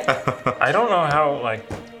today. I don't know how like.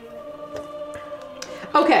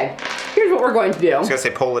 Okay, here's what we're going to do. I was gonna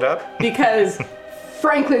say pull it up. Because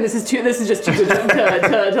frankly, this is just too good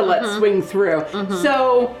to let swing through.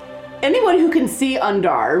 So anyone who can see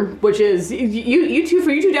Undar, which is you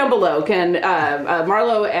two down below, can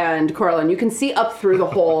Marlo and Coraline, you can see up through the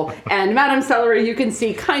hole, and Madame Celery, you can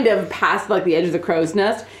see kind of past like the edge of the crow's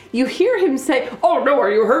nest. You hear him say, "Oh no,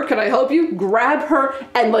 are you hurt? Can I help you?" Grab her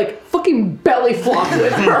and like fucking belly flop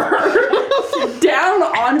with her down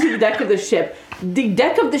onto the deck of the ship. The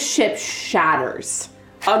deck of the ship shatters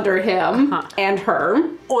under him and her,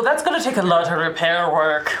 Oh, that's gonna take a lot of repair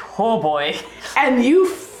work. Oh boy. and you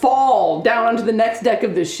fall down onto the next deck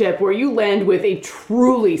of the ship where you land with a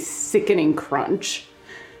truly sickening crunch.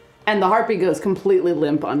 And the harpy goes completely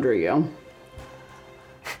limp under you.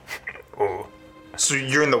 Oh. So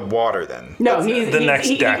you're in the water then. No, he's the next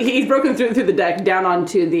deck. He's broken through the deck down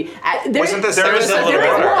onto the. Wasn't this There is a little there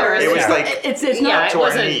is water. water. It was It's- like it's Yeah, not it to our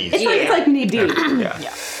wasn't. knees. It's like knee deep. Yeah.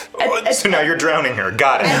 So now you're drowning her.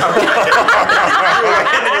 Got it. Okay.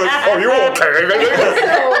 And then you're like, are you okay?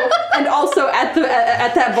 And also at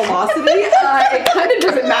that velocity, it kind of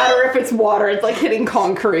doesn't matter if it's water. It's like hitting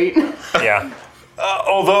concrete. Yeah.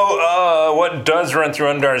 Although, what does run through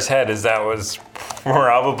Undar's head is that was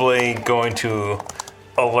probably going to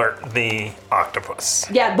alert the octopus.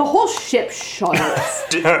 Yeah, the whole ship shudders.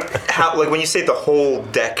 How, like when you say the whole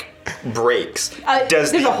deck breaks,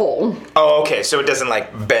 There's a hole. Oh, okay. So it doesn't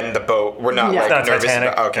like bend the boat. We're not No. like Not nervous.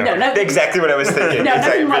 Titanic. Okay. No, nothing- Exactly what I was thinking. No,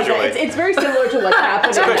 exactly nothing like visually. that. It's very similar to what's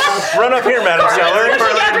happening. Run up here, Madam Celery.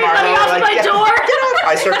 Everybody off my door.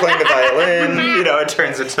 I start playing the violin. It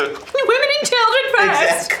turns into Women and children first.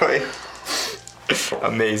 exactly.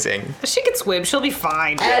 Amazing. She can swim. She'll be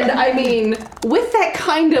fine. And I mean, with that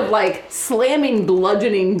kind of like slamming,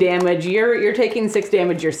 bludgeoning damage, you're taking 6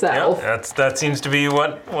 damage yourself. That seems to be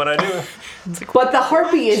what I do. But the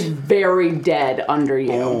harpy is very dead under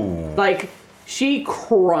you. Like, she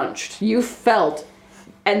crunched. You felt,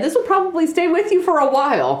 and this will probably stay with you for a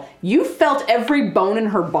while, you felt every bone in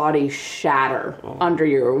her body shatter under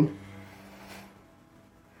you.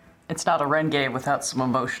 It's not a Renegade without some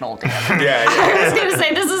emotional damage. Yeah. I was gonna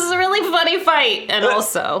say this is a really funny fight, and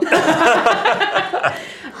also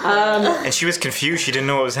And she was confused. She didn't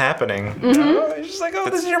know what was happening. She's like, oh,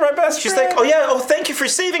 you're my best She's friend. like, oh yeah, thank you for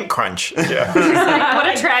saving Crunch. Yeah. what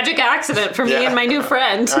a tragic accident for me Yeah. and my new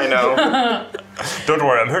friend. I know. Don't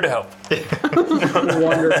worry, I'm here to help.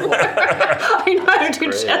 Wonderful. I know how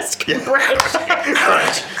to chest compression.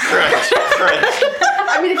 Crunch, crunch, crunch.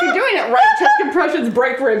 I mean, if you're doing it right, chest compressions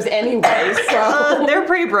break ribs anyway, so. They're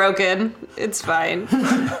pretty broken. It's fine.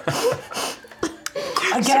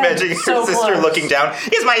 Again, Imagine your so sister close. looking down.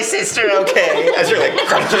 Is my sister okay? As you're like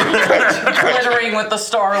crunching, crunch, crunch. Glittering with the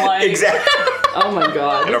starlight. Exactly. Oh my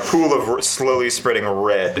god. In a pool of slowly spreading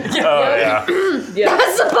red. Oh, yeah. Yeah.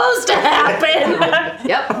 That's supposed to happen.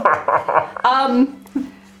 Yep.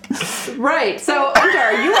 Right, so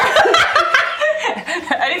Undar, you are.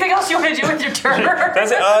 Anything else you want to do with your turn?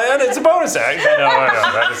 That's it. It's a bonus action. No.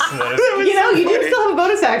 That is You do still have a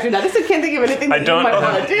bonus action. I just can't think of anything I that don't you might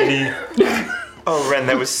want to do. need. Oh, Ren,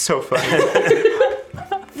 that was so funny.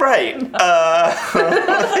 Right.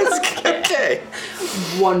 Okay.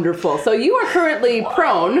 Wonderful. So you are currently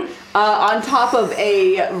prone on top of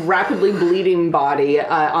a rapidly bleeding body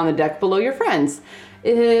on the deck below your friends.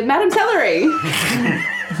 Madam Celery.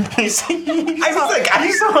 He's I was like,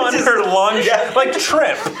 on her lunge, like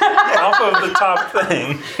trip off of the top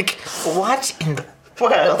thing. what in the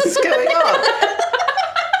world is going on?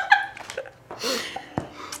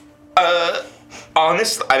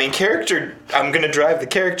 Honestly, I mean, character, I'm gonna drive the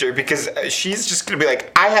character because she's just gonna be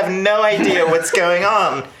like, I have no idea what's going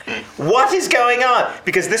on. What is going on?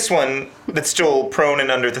 Because this one that's still prone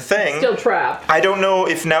and under the thing. Still trapped. I don't know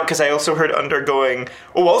if now, because I also heard Under going,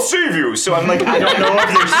 oh, I'll save you. So I'm like, I don't know if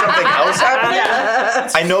there's something else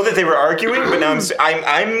happening. I know that they were arguing, but now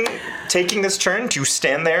I'm taking this turn to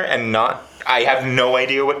stand there and not, I have no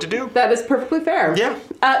idea what to do. That is perfectly fair. Yeah.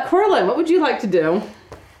 Corlin, what would you like to do?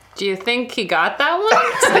 Do you think he got that one?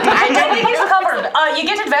 I don't think he's covered. You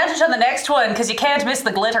get advantage on the next one because you can't miss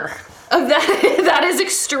the glitter. That is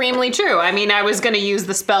extremely true. I mean, I was going to use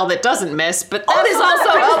the spell that doesn't miss, but that is also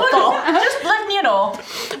helpful. Just letting you know.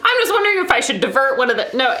 I'm just wondering if I should divert one of the.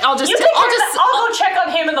 No, I'll just. You take care of that. I'll go check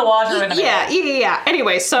on him in the water in a minute. Yeah.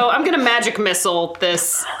 Anyway, so I'm gonna magic missile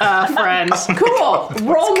this friend. Cool.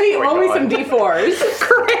 roll me some d4s.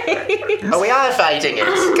 Great. Oh, we are fighting it.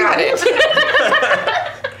 Got it.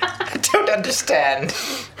 I don't understand.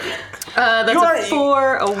 That's You are- a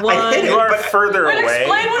 4, a 1. I hit it. You are But- further We'll away.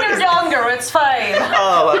 explain when you're younger. It's fine.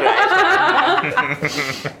 Oh, okay.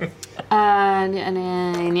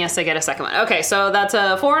 And yes, I get a second one. Okay, so that's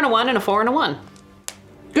a 4 and a 1 and a 4 and a 1.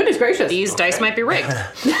 Goodness gracious. These dice might be rigged.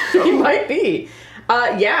 You might be.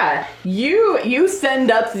 Yeah. You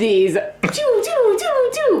send up these.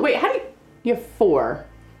 Wait, how do you? You have 4.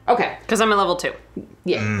 Okay. Because I'm a level 2.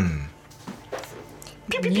 Yeah.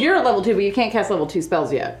 You're level 2, but you can't cast level 2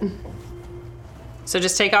 spells yet. So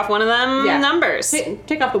just take off one of them Yeah. numbers.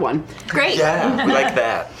 Take off the 1. Great. Yeah, we like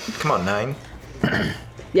that. Come on, 9.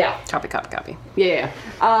 Yeah. Copy. Yeah.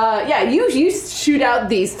 Yeah, you shoot out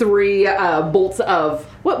these 3 bolts of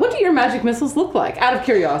What do your magic missiles look like? Out of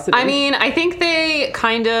curiosity. I mean, I think they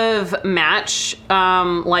kind of match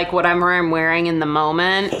like whatever I'm wearing in the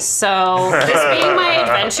moment. So, this being my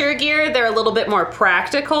adventure gear, they're a little bit more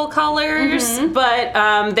practical colors,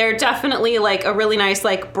 but they're definitely like a really nice,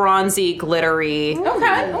 like bronzy, glittery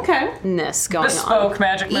ness going on. Bespoke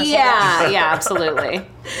magic missiles. Yeah, absolutely.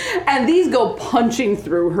 And these go punching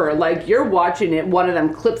through her. Like, you're watching it, one of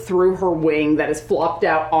them clip through her wing that is flopped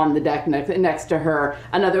out on the deck next to her.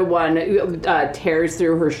 Another one tears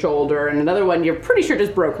through her shoulder. And another one, you're pretty sure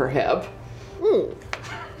just broke her hip.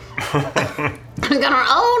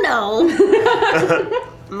 Oh no.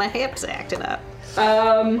 My hip's acting up.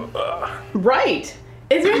 Right.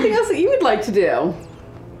 Is there anything else that you would like to do?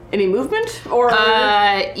 Any movement? Or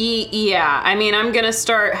yeah. I mean, I'm gonna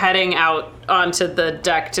start heading out onto the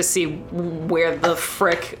deck to see where the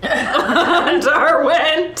frick Undar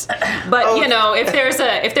went. But you know, if there's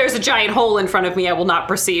a giant hole in front of me, I will not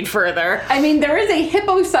proceed further. I mean, there is a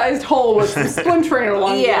hippo-sized hole with some splintering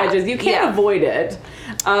along the edges. You can't avoid it.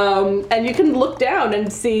 And you can look down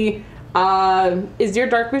and see. Is your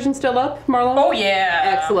dark vision still up, Marlon? Oh yeah.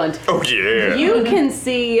 Excellent. Oh yeah. You can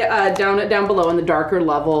see down below in the darker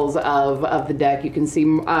levels of the deck. You can see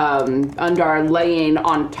Undar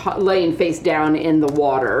laying face down in the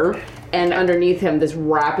water, and underneath him this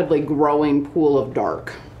rapidly growing pool of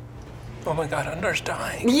dark. Oh my god, Undar's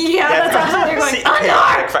dying. Yeah, that's absolutely going.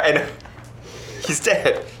 Undar! He's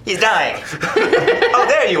dead. He's dying. Oh,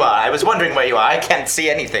 there you are. I was wondering where you are. I can't see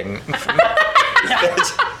anything.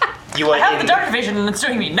 You are I have the dark vision and it's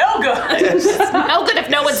doing me no good. No good if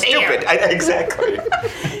no one's here. Stupid. Exactly.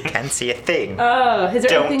 Can't see a thing. Is there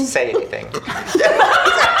Don't anything? say anything.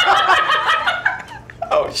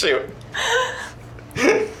 Oh shoot.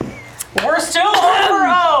 We're still over.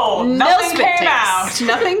 Oh, nothing came out.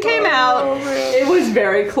 Nothing came out. It was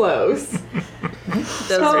very close.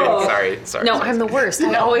 Sorry. No, I'm the worst.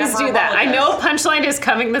 I always never do that. I apologize. know a punchline is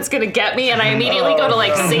coming that's gonna get me, and I immediately go to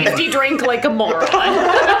like safety drink like a moron.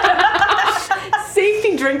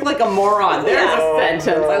 Safety drink like a moron. There's a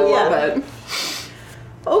sentence. I love it.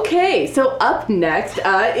 Okay, so up next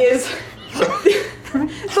is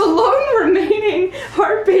the lone remaining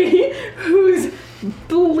harpy who's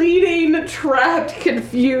bleeding, trapped,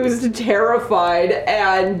 confused, terrified,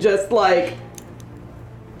 and just like...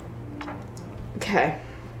 Okay.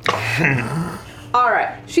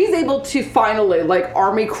 Alright, she's able to finally, like,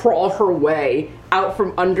 army crawl her way out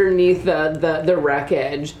from underneath the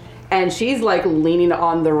wreckage, and she's, like, leaning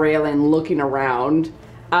on the railing, looking around.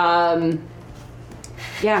 Yeah,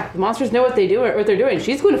 the monsters know what they're doing.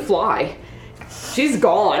 She's going to fly. She's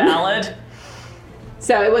gone. Valid.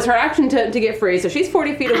 So it was her action to get free, so she's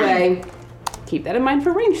 40 feet away. Keep that in mind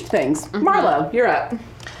for ranged things. Marlo, you're up.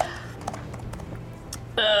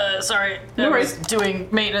 Sorry. No I worries. was doing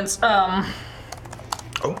maintenance. Oh.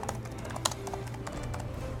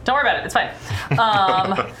 Don't worry about it. It's fine.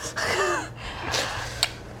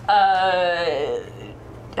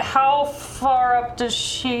 How far up does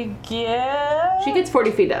she get? She gets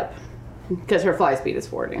 40 feet up, because her fly speed is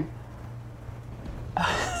 40.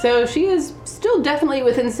 So she is still definitely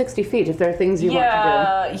within 60 feet if there are things you want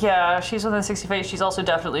to do. Yeah, she's within 60 feet. She's also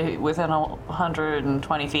definitely within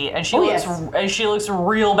 120 feet, and she looks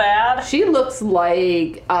real bad. She looks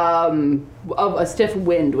like a stiff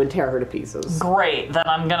wind would tear her to pieces. Great. Then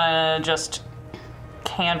I'm gonna just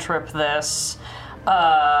cantrip this.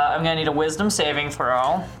 I'm gonna need a wisdom saving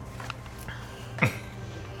throw.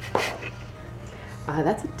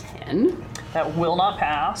 That's a 10. That will not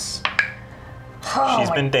pass. She's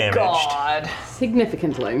been damaged. God.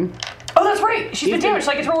 Significantly. Oh, that's right. She's You been do. damaged,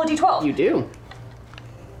 so I get to roll a d12. You do.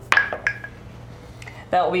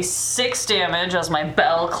 That will be 6 damage as my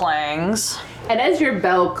bell clangs. And as your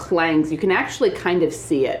bell clangs, you can actually kind of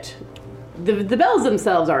see it. The bells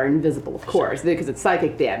themselves are invisible, of course, because it's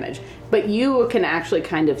psychic damage. But you can actually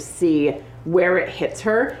kind of see where it hits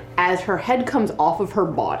her as her head comes off of her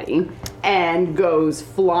body and goes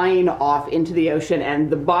flying off into the ocean, and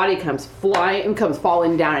the body comes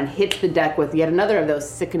falling down and hits the deck with yet another of those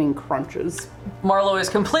sickening crunches. Marlo is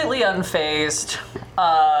completely unfazed.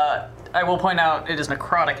 I will point out it is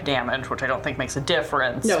necrotic damage, which I don't think makes a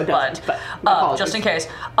difference. No, it doesn't, but just in case.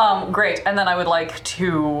 Great. And then I would like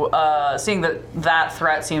to, seeing that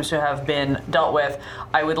threat seems to have been dealt with,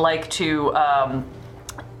 I would like to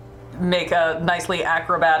make a nicely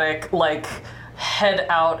acrobatic, like, head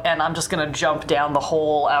out, and I'm just gonna jump down the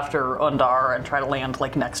hole after Undar and try to land,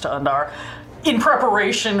 like, next to Undar in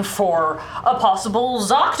preparation for a possible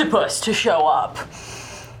Zoctopus to show up.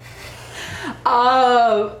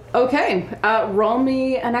 Okay. Roll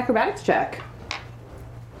me an acrobatics check.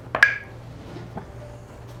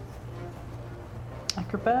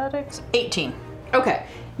 Acrobatics. 18. Okay.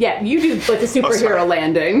 Yeah, you do like a superhero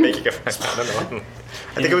landing. Making a face. I don't know.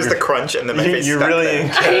 I think it was the crunch and then my face You're stuck really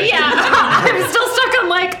there. Yeah, I'm still stuck on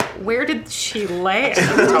like, where did she land?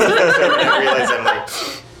 I realize I'm like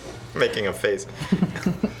making a face.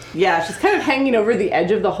 Yeah, she's kind of hanging over the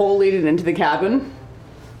edge of the hole leading into the cabin.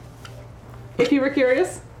 If you were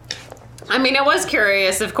curious. I mean, I was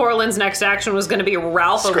curious if Corlin's next action was going to be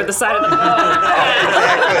Ralph over the side of the boat.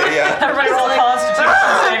 Exactly, yeah. Everybody roll a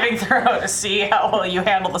Constitution saving throw to see how well you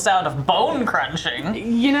handle the sound of bone crunching.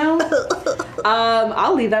 You know,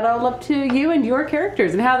 I'll leave that all up to you and your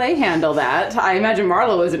characters and how they handle that. I imagine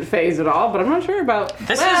Marlo isn't phased at all, but I'm not sure about.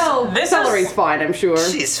 This Celery's is fine, I'm sure.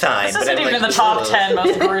 She's fine. This but isn't I'm even like, in the top ugh. 10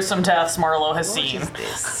 most gruesome deaths Marlo has seen.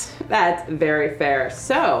 That's very fair.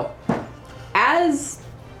 So, as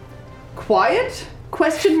quiet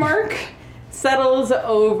settles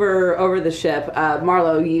over the ship,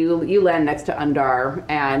 Marlo, you land next to Undar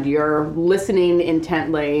and you're listening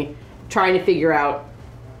intently, trying to figure out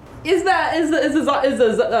is the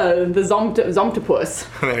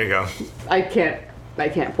Zomptopus. There you go. I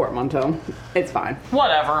can't portmanteau. It's fine.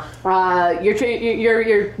 Whatever.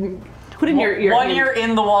 You're putting your one hand- ear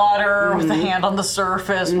in the water with the hand on the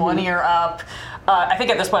surface, one ear up. I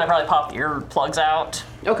think at this point I probably pop the earplugs out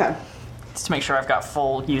Okay. just to make sure I've got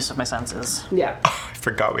full use of my senses. Yeah. I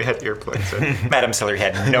forgot we had earplugs in. Madame Celery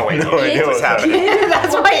had no idea what was happening.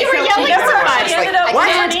 That's Why you were yelling Never so mind. much? We ended up what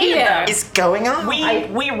can't eat them. is going on?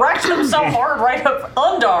 We wrecked them so hard right up.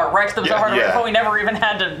 Undar wrecked them so Yeah, hard right yeah. before we never even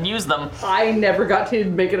had to use them. I never got to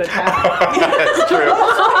make an attack. That's true.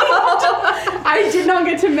 I did not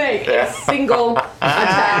get to make a single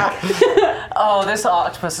attack. Oh, this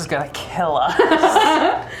octopus is gonna kill us.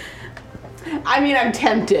 I mean, I'm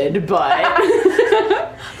tempted, but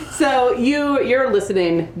so you're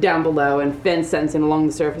listening down below, and Finn's sensing along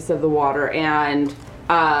the surface of the water, and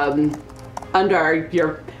Undar,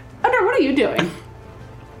 what are you doing?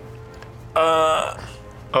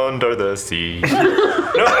 Under the sea.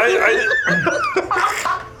 No,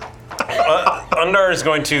 Undar is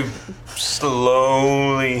going to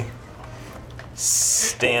slowly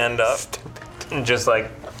stand up and just like.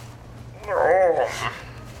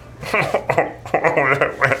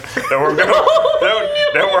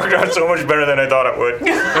 That worked out so much better than I thought it would.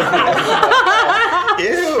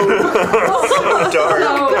 Ew. So dark.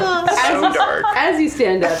 So dark. As you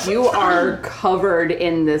stand up, you are covered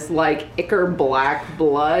in this like ichor black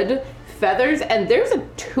blood, feathers, and there's a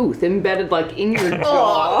tooth embedded like in your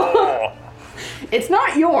jaw. Oh, It's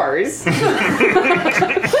not yours. oh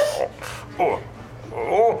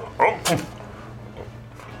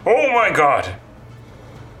my god.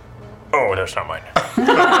 Oh, that's not mine.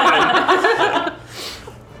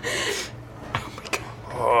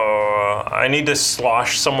 I need to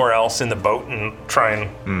slosh somewhere else in the boat and try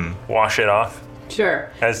and wash it off. Sure.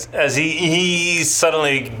 As he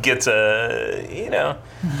suddenly gets the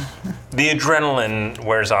adrenaline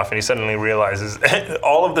wears off and he suddenly realizes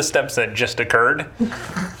all of the steps that just occurred.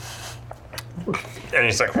 And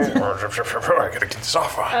he's like, I gotta get this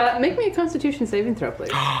off. Make me a Constitution saving throw,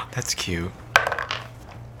 please. That's cute.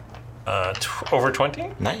 Over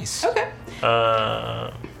 20? Nice. Okay.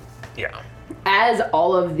 Yeah. As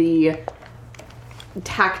all of the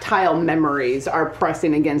tactile memories are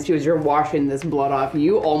pressing against you as you're washing this blood off,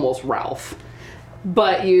 you almost Ralph.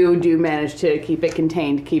 But you do manage to keep it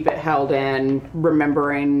contained, keep it held in,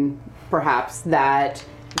 remembering perhaps that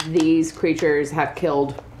these creatures have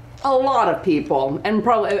killed a lot of people, and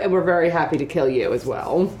probably we're very happy to kill you as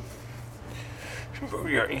well.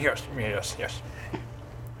 Yes.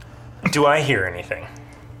 Do I hear anything?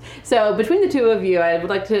 So between the two of you, I would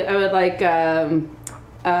like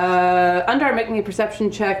Undar, make me a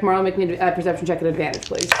perception check. Marlo, make me a perception check at advantage,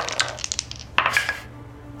 please.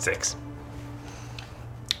 6.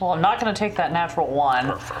 Well, I'm not gonna take that natural 1.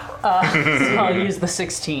 So I'll use the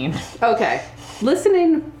 16. Okay.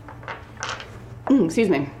 Listening, excuse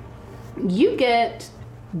me. You get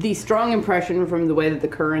the strong impression from the way that the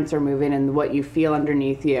currents are moving and what you feel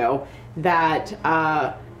underneath you that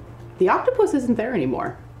the octopus isn't there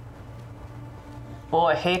anymore. Oh,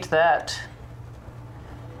 I hate that.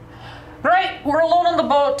 Right, we're alone on the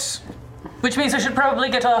boat, which means I should probably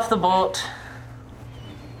get off the boat.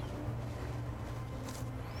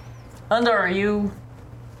 Undar, are you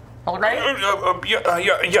all right?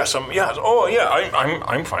 Yes. Yes. Oh, yeah.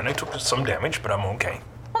 I'm fine. I took some damage, but I'm okay.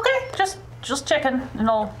 Okay, just checking, and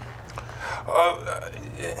I'll.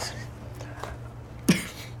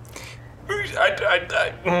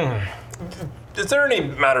 Is there any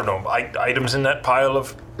items in that pile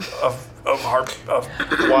of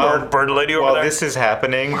bird lady over While there? this is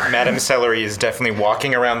happening, Madame Celery is definitely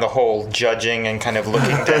walking around the hole, judging and kind of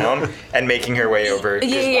looking down and making her way over.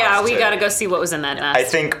 Yeah, we to- gotta go see what was in that nest. I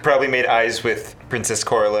think probably made eyes with Princess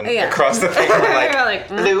Coraline Yeah. across the finger, like, We're like,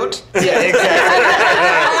 loot. Yeah, exactly.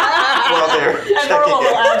 Well, they're And Marla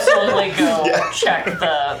will absolutely go Yeah. check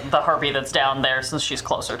the harpy that's down there since she's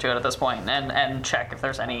closer to it at this point, and check if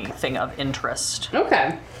there's anything of interest.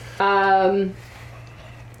 Okay.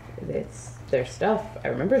 It's their stuff. I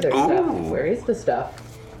remember their stuff. Where is the stuff?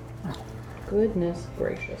 Goodness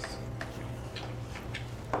gracious.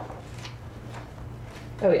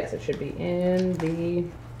 Oh yes, it should be in the.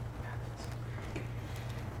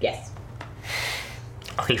 Yes.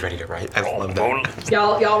 Are you ready to write? I love that.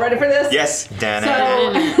 Y'all ready for this? Yes, Dana.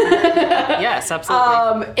 So, yes,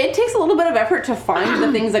 absolutely. it takes a little bit of effort to find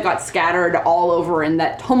the things that got scattered all over in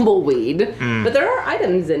that tumbleweed, but there are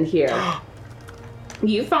items in here.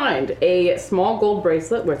 You find a small gold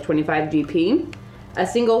bracelet worth 25 GP, a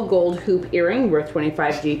single gold hoop earring worth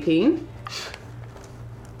 25 GP. Do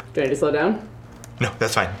you need to slow down? No,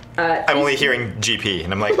 that's fine. I'm only hearing GP,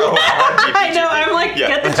 and I'm like, oh, I want GP. I know, I'm like, Yeah.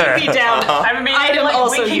 get the GP down. I mean, Item like,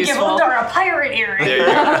 also we can useful. give Undar a pirate earring. There you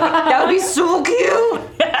go. That would be so cute.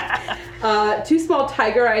 2 small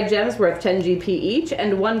tiger eye gems worth 10 GP each,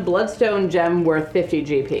 and 1 bloodstone gem worth 50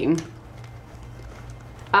 GP.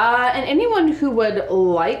 And anyone who would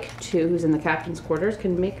like to, who's in the captain's quarters,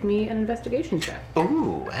 can make me an investigation check.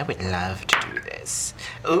 Ooh, I would love to do this.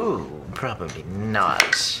 Ooh, probably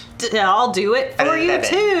not. I'll do it for you 11.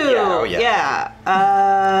 too. Yeah,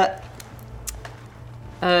 oh,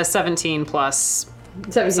 Yeah. 17 plus.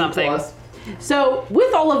 17 Something. plus. So,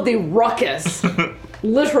 with all of the ruckus,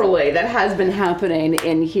 literally, that has been happening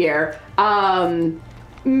in here,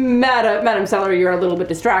 Madame Celery, you're a little bit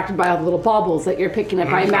distracted by all the little baubles that you're picking up.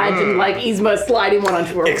 I imagine, like, Yzma sliding one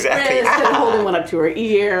onto her Exactly. wrist and holding one up to her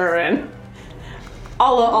ear, and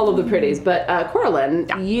all of the pretties. But, Coraline,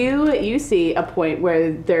 you see a point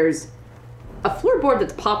where there's a floorboard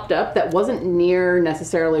that's popped up that wasn't near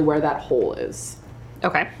necessarily where that hole is.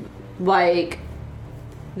 Okay. Like,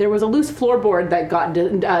 there was a loose floorboard that got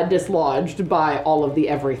dislodged by all of the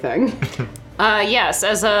everything. Yes,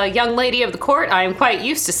 as a young lady of the court, I am quite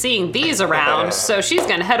used to seeing these around, so she's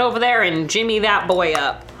gonna head over there and jimmy that boy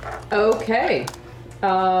up. Okay.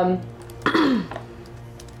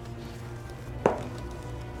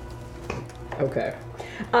 Okay.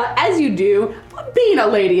 As you do, being a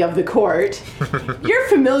lady of the court, you're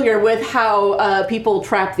familiar with how people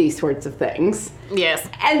trap these sorts of things. Yes.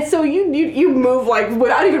 And so you move like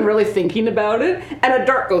without even really thinking about it, and a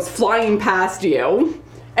dart goes flying past you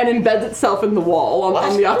and embeds itself in the wall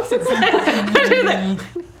on the opposite side.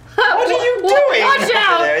 What are you doing? Watch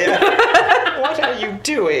out! There, yeah. What are you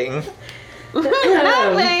doing?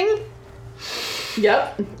 Nothing.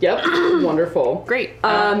 Yep. Wonderful. Great.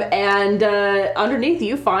 And underneath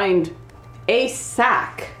you find a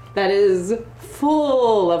sack that is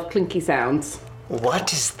full of clinky sounds.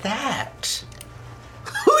 What is that?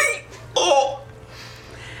 Oh,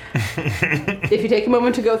 If you take a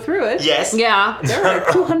moment to go through it, yes. Yeah. there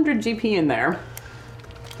are 200 GP in there.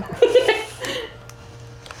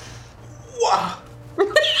 Wow.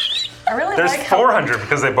 I really There's like how 400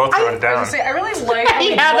 because they both went down. I really like how we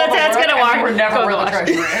Yeah, roll the that's rook gonna and walk- we were never go where the watch.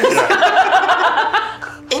 treasure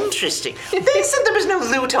is. Interesting. They said there was no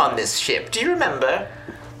loot on this ship. Do you remember?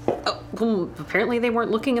 Well, apparently they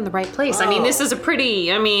weren't looking in the right place. I mean, this is a pretty.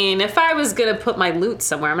 If I was gonna put my loot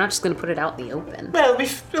somewhere, I'm not just gonna put it out in the open. Well,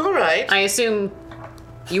 all right. I assume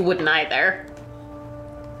you wouldn't either.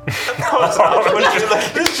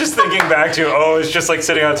 It's just thinking back to, it's just like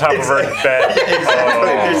sitting on top of her bed.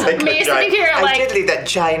 There's like Me a sitting giant- here I like. did leave that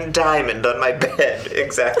giant diamond on my bed.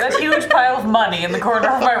 Exactly. That huge pile of money in the corner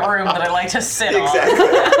of my room that I like to sit on. Exactly.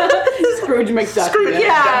 Scrooge McDuck.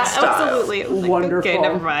 Yeah, style. absolutely. Wonderful. Okay,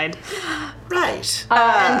 never mind. Right.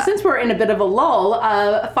 And since we're in a bit of a lull,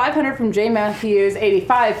 500 from J. Matthews,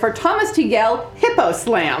 85 for Thomas to yell Hippo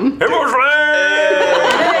Slam.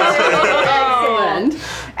 Excellent.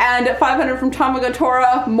 And 500 from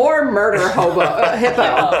Tamagatora, more murder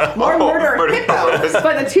hippo. More murder murder hippo. hippos.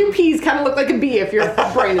 But the 2 P's kind of look like a B if your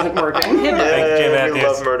brain isn't working. Thank you, Yeah, we Matthews.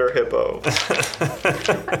 love Murder Hippo.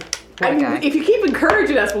 I mean, if you keep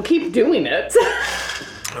encouraging us, we'll keep doing it.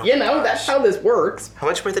 That's how this works. How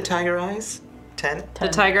much were the tiger eyes? 10? The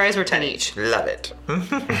tiger eyes were 10 each. Love it.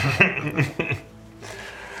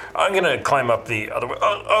 I'm gonna climb up the other way.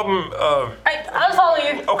 I'll follow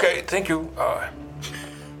you. Okay, thank you.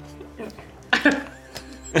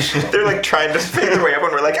 They're like trying to figure their way up,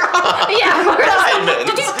 and we're like, Yeah,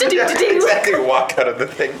 diamonds. Yeah, do-do-do-do-do. exactly. Walk out of the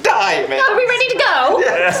thing, diamonds. Are we ready to go?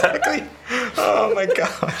 Yeah, exactly. Oh my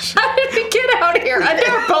gosh. How did we get out of here?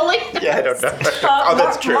 Under bullying? Yeah, I don't know. Oh,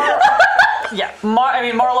 that's true. Yeah,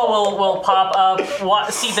 Marlo will pop up,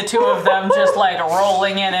 see the two of them just like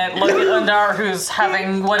rolling in it, look at Undar, who's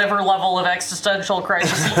having whatever level of existential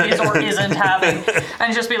crisis he is or isn't having,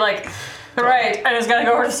 and just be like, right, and is gonna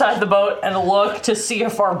go over to the side of the boat and look to see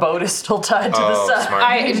if our boat is still tied to the side. Smart.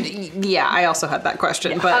 I also had that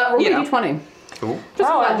question, but Roll you me know. d20. Ooh. Just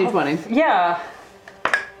a flat d20. Yeah.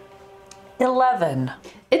 11.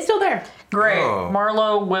 It's still there. Great. Oh.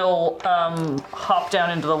 Marlo will hop down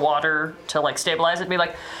into the water to like stabilize it and be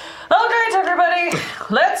like, "Oh great, everybody,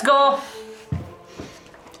 let's go."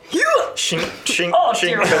 Shink, shink, Oh, shink.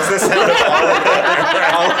 dear. That's the sound of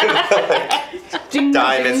all of the Jingle,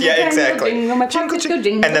 diamonds. jingle, Yeah, jangle, exactly. jingle, my pockets go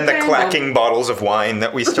jingle, And then the jangle. clacking bottles of wine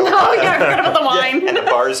that we still Oh, have. yeah, I forgot about the wine. And the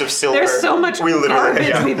bars of silver. There's so much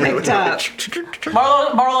garbage we picked up.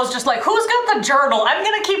 Marlo's just like, "Who's got the journal? I'm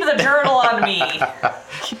gonna keep the journal on me."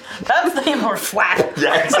 That's the more flap.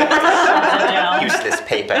 Yeah, exactly. Down. Useless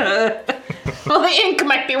paper. Well, the ink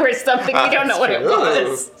might be worth something. We don't know what it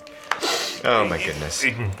was. Oh my goodness.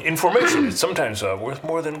 Information is sometimes worth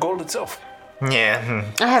more than gold itself. Yeah.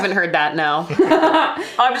 I haven't heard that, no.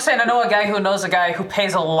 I'm just saying, I know a guy who knows a guy who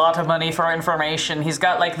pays a lot of money for information. He's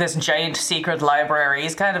got like this giant secret library.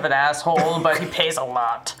 He's kind of an asshole, but he pays a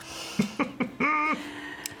lot.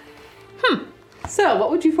 So, what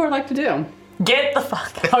would you four like to do? Get the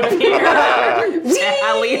fuck out of here.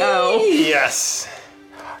 Tally-ho. Yes.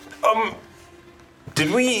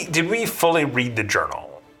 Did we fully read the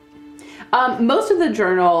journal? Most of the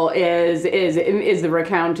journal is the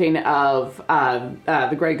recounting of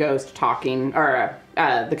the Grey Ghost talking, or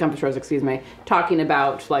the Compass Rose, excuse me, talking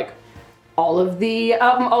about like all of the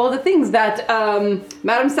things that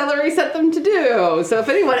Madame Celery set them to do. So if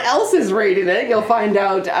anyone else is reading it, you'll find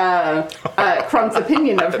out Crunk's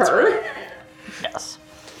opinion of her. Yes.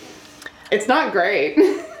 It's not great.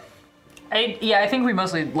 I think we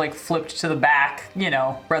mostly like flipped to the back,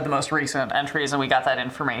 read the most recent entries, and we got that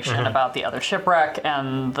information about the other shipwreck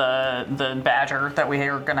and the badger that we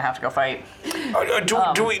are going to have to go fight. And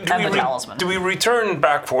the talisman. Do we return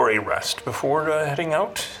back for a rest before heading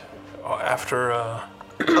out? After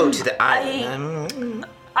Oh, to the island.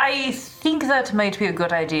 I think that might be a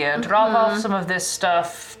good idea. Drop off some of this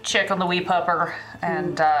stuff, check on the wee pupper,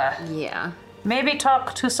 and Yeah. maybe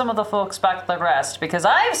talk to some of the folks back at the rest, because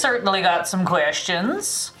I've certainly got some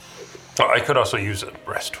questions. I could also use a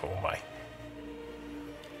rest for my.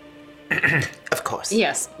 Of course.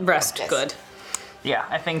 Yes, rest, Yes. good. Yeah,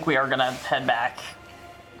 I think we are gonna head back.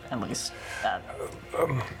 At least that.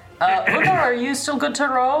 Udar, are you still good to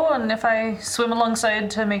row? And if I swim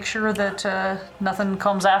alongside to make sure that nothing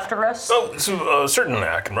comes after us? Oh, so, certainly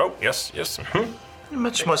I can row. Yes. Mhm.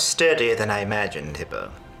 Much more sturdier than I imagined,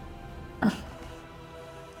 Hippo.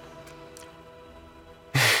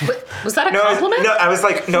 Was that a No, compliment? I was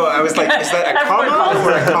like, is that a Everyone comma calls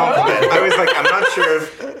or it a compliment? I was like, I'm not sure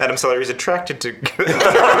if Madame Celery is attracted to.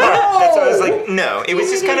 That's why I was like, no, it was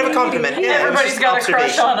just kind of a compliment. Yeah, it was Everybody's just got a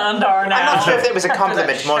observation. crush on Undar now. I'm not sure if it was a After that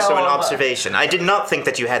compliment, more so show an of, observation. I did not think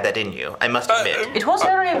that you had that in you, I must admit. It was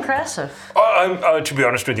very impressive. To be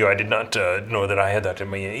honest with you, I did not know that I had that in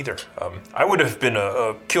me either. I would have been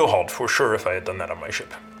a kill halt for sure if I had done that on my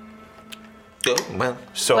ship. Oh, well.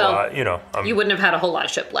 So, Well, you You wouldn't have had a whole lot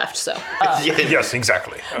of ship left, so. yes,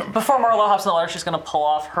 exactly. Before Marlo hops in the water, she's gonna pull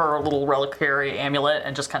off her little reliquary amulet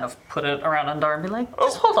and just kind of put it around Undar and be like,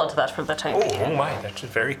 just hold on to that for the time being. Oh my, that's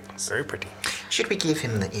very, very pretty. Should we give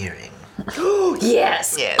him the earring?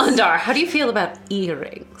 Yes. Yes. Undar, how do you feel about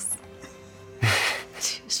earrings?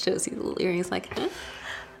 Shows you the little earrings like, huh?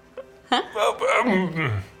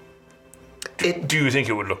 Do you think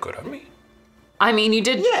it would look good on me? I mean, you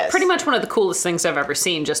did Yes. pretty much one of the coolest things I've ever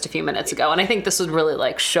seen just a few minutes ago, and I think this would really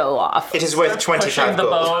like show off. It is worth Pushing 25 the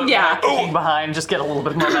gold. boat, Yeah. kicking behind, just get a little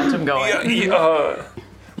bit of momentum going.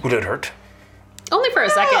 Would it hurt? Only for a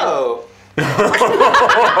second. Oh,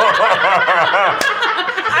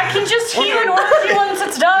 I can just heal and work you once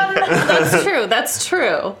it's done. That's true. That's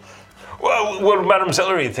true. Well, Madame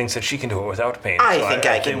Celery thinks that she can do it without pain. I so think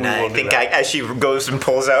I can. we will I do think that. as she goes and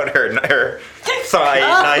pulls out her thigh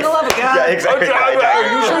knife. the love of God. Yeah, exactly.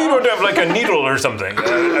 Are you sure you don't have like a needle or something?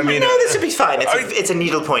 I mean, no, this would be fine. It's a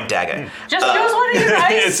needlepoint dagger. Just use one of your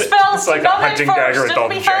ice it's spells like to a numb it hunting first. dagger with It'll all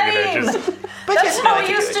be the jagged fine. edges. But That's yes, no, how I we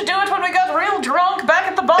can used do to it. do it when we got real drunk back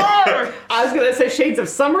at the bar. I was gonna say shades of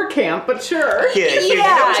summer camp, but sure. Here, you know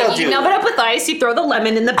what I'll do? you nub it up with ice, you throw the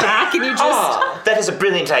lemon in the back, and you just... Ah, that is a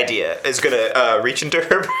brilliant idea. Is gonna reach into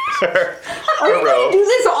her Are you going to do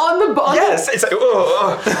this on the boat? Yes, it's like,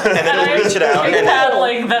 and then it'll reach it out and then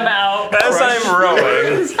Paddling them out. As I'm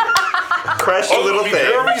rowing, crush the little thing.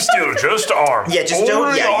 very still, just arms. Yeah, just don't.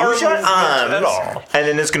 Only Yeah, use your movement arms. at all. And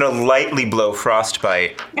then it's gonna lightly blow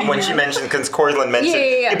frostbite. When she mentioned, because Corlin mentioned,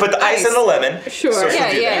 Yeah. you put the ice in the lemon. Sure. So she'll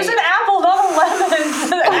Yeah, do yeah. There's an apple, not a lemon.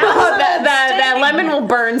 that lemon will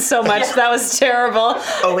burn so much. That was terrible.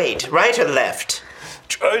 Oh, wait, right or left?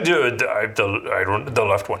 The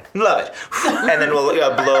left one. Love it. And then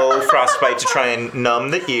we'll blow frostbite to try and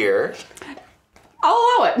numb the ear. I'll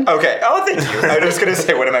allow it. Okay. Oh, thank you. I was gonna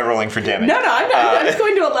say, what am I rolling for damage? No, I'm not. I'm just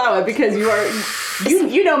going to allow it because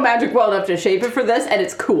you know magic well enough to shape it for this, and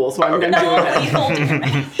it's cool. So I'm going to do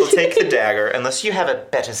it. We'll take the dagger, Unless you have a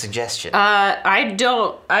better suggestion. I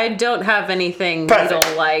don't have anything Perfect.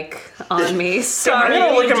 needle-like on me. Sorry. I'm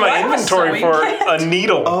gonna look at Do I my have a inventory sewing for kit? a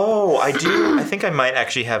needle. Oh, I do. I think I might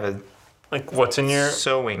actually have a Like, what's in your...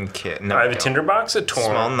 sewing kit. No, I have a don't. tinderbox, a torn.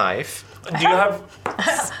 Small knife. Do you have... I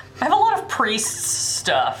have a lot of priest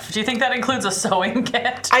stuff. Do you think that includes a sewing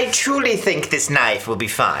kit? I truly think this knife will be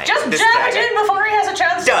fine. Just This jab dagger. it in before he has a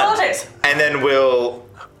chance to Done. notice. And then we'll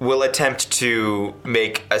attempt to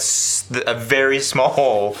make a very small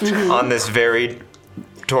hole on this very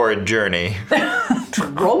torrid journey.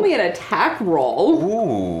 Roll me an attack roll.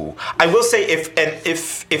 Ooh. I will say if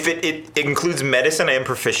it includes medicine, I am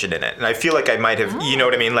proficient in it. And I feel like I might have, you know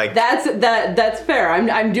what I mean? Like That's fair.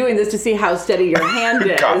 I'm doing this to see how steady your hand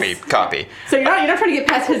is. copy. So you're not trying to get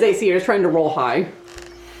past his AC. You're just trying to roll high.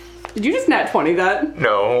 Did you just nat 20 that?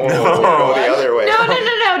 No, the other way.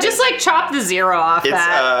 No. Just like chop the 0 off It's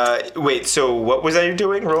that. wait, so what was I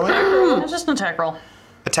doing? Rolling? It's just an attack roll.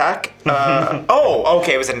 Attack? Oh,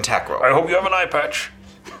 okay, it was an attack roll. I hope you have an eye patch.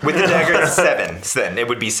 With the dagger, it's 7. So then it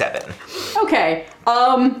would be 7. Okay.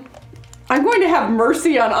 I'm going to have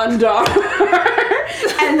mercy on Undar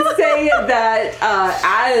and say that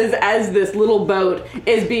as this little boat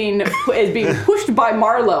is being pushed by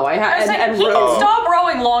Marlowe, He can Rose. stop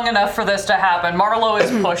rowing long enough for this to happen. Marlowe is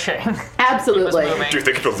pushing. Absolutely. Moving. Do you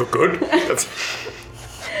think it'll look good?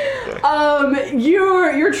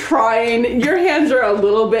 You're trying. Your hands are a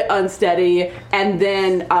little bit unsteady, and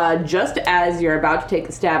then just as you're about to take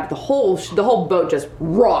the stab, the whole boat just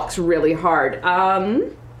rocks really hard.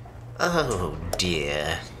 Oh,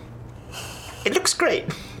 dear. It looks great.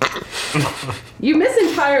 You miss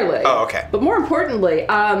entirely. Oh, okay. But more importantly,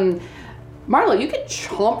 Marlo, you get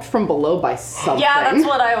chomped from below by something. Yeah, that's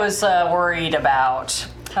what I was worried about.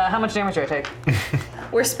 How much damage do I take?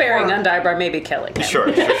 We're sparing Undibra, maybe killing him.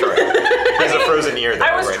 Sure. He has a frozen ear though.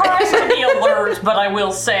 I was right trying to be alert, but I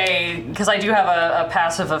will say, because I do have a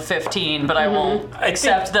passive of 15, but I will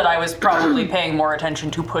accept that I was probably paying more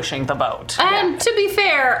attention to pushing the boat. And to be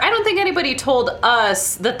fair, I don't think anybody told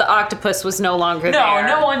us that the octopus was no longer there.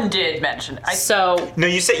 No one did mention it. So No,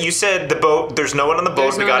 you said the boat. There's no one on the boat.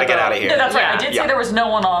 There's We no one gotta on get the out of boat. here. No, that's right. I Yeah. did Yeah. say there was no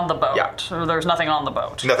one on the boat. Yeah. So there was nothing on the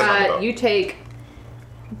boat. Nothing on the boat.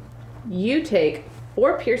 You take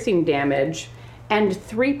 4 piercing damage and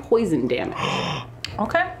 3 poison damage.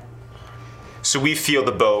 Okay. So we feel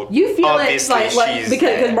the boat. You feel Obviously, it like she's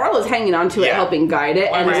because Marlo's hanging onto it, Yeah. helping guide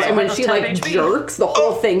it, and, Right. and when Those she 10 like HP. jerks, the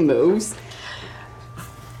whole thing moves.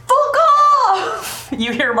 Fuck off!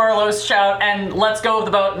 You hear Marlowe's shout, and let's go of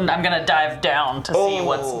the boat, and I'm gonna dive down to see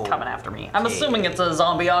what's coming after me. I'm assuming it's a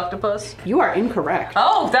zombie octopus. You are incorrect.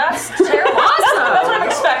 Oh, that's terrible. Awesome! That's what I'm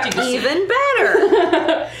expecting to see. even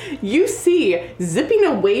better. You see, zipping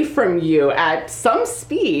away from you at some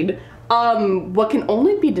speed, what can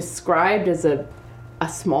only be described as a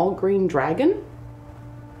small green dragon.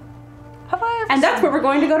 Have I ever And that's where we're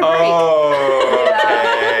going to go to break. Oh,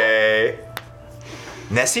 okay.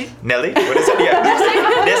 Nessie? Nelly? What is it? Yeah.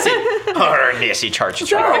 Nessie. Or Nessie charges.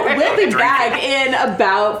 So we'll be back in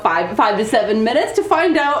about 5 to 7 minutes to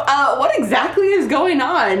find out what exactly is going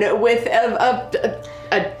on with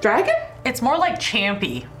a dragon. It's more like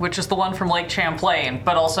Champy, which is the one from Lake Champlain,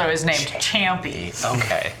 but also is named Champy.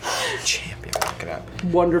 Okay. Champion. Look it up.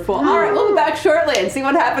 Wonderful. All right, we'll be back shortly and see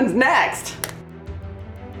what happens next.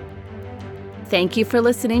 Thank you for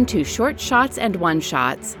listening to Short Shots and One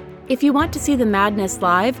Shots. If you want to see the madness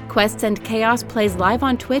live, Quests and Chaos plays live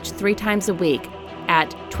on Twitch 3 times a week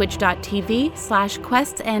at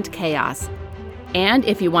twitch.tv/questsandchaos. And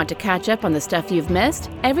if you want to catch up on the stuff you've missed,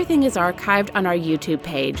 everything is archived on our YouTube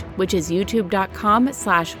page, which is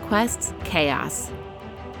youtube.com/questschaos.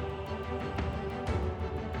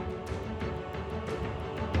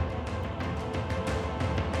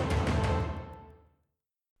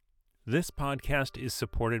 this podcast is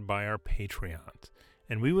supported by our Patreons,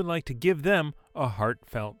 and we would like to give them a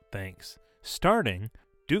heartfelt thanks, starting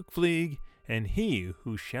Duke Fleeg and He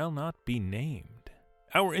Who Shall Not Be Named.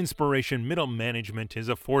 Our inspiration middle management is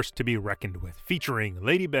a force to be reckoned with, featuring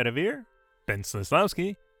Lady Bedivere, Ben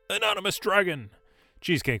Slislawski, Anonymous Dragon,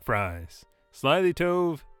 Cheesecake Fries, Slyly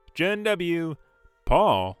Tove, Jen W.,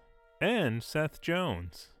 Paul, and Seth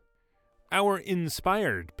Jones. Our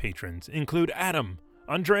inspired patrons include Adam,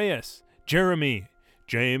 Andreas, Jeremy,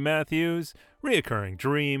 Jay Matthews, Reoccurring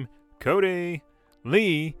Dream, Cody,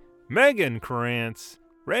 Lee, Megan Krantz,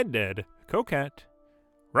 Red Dead, Coquette,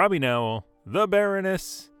 Robbie Nowell, The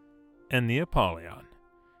Baroness, and the Apollyon.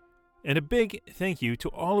 And a big thank you to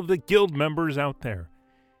all of the guild members out there.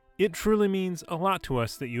 It truly means a lot to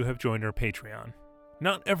us that you have joined our Patreon.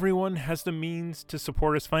 Not everyone has the means to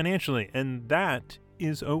support us financially, and that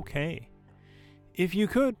is okay. If you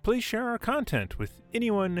could, please share our content with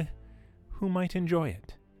anyone who might enjoy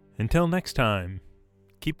it. Until next time,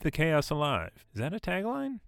 keep the chaos alive. Is that a tagline?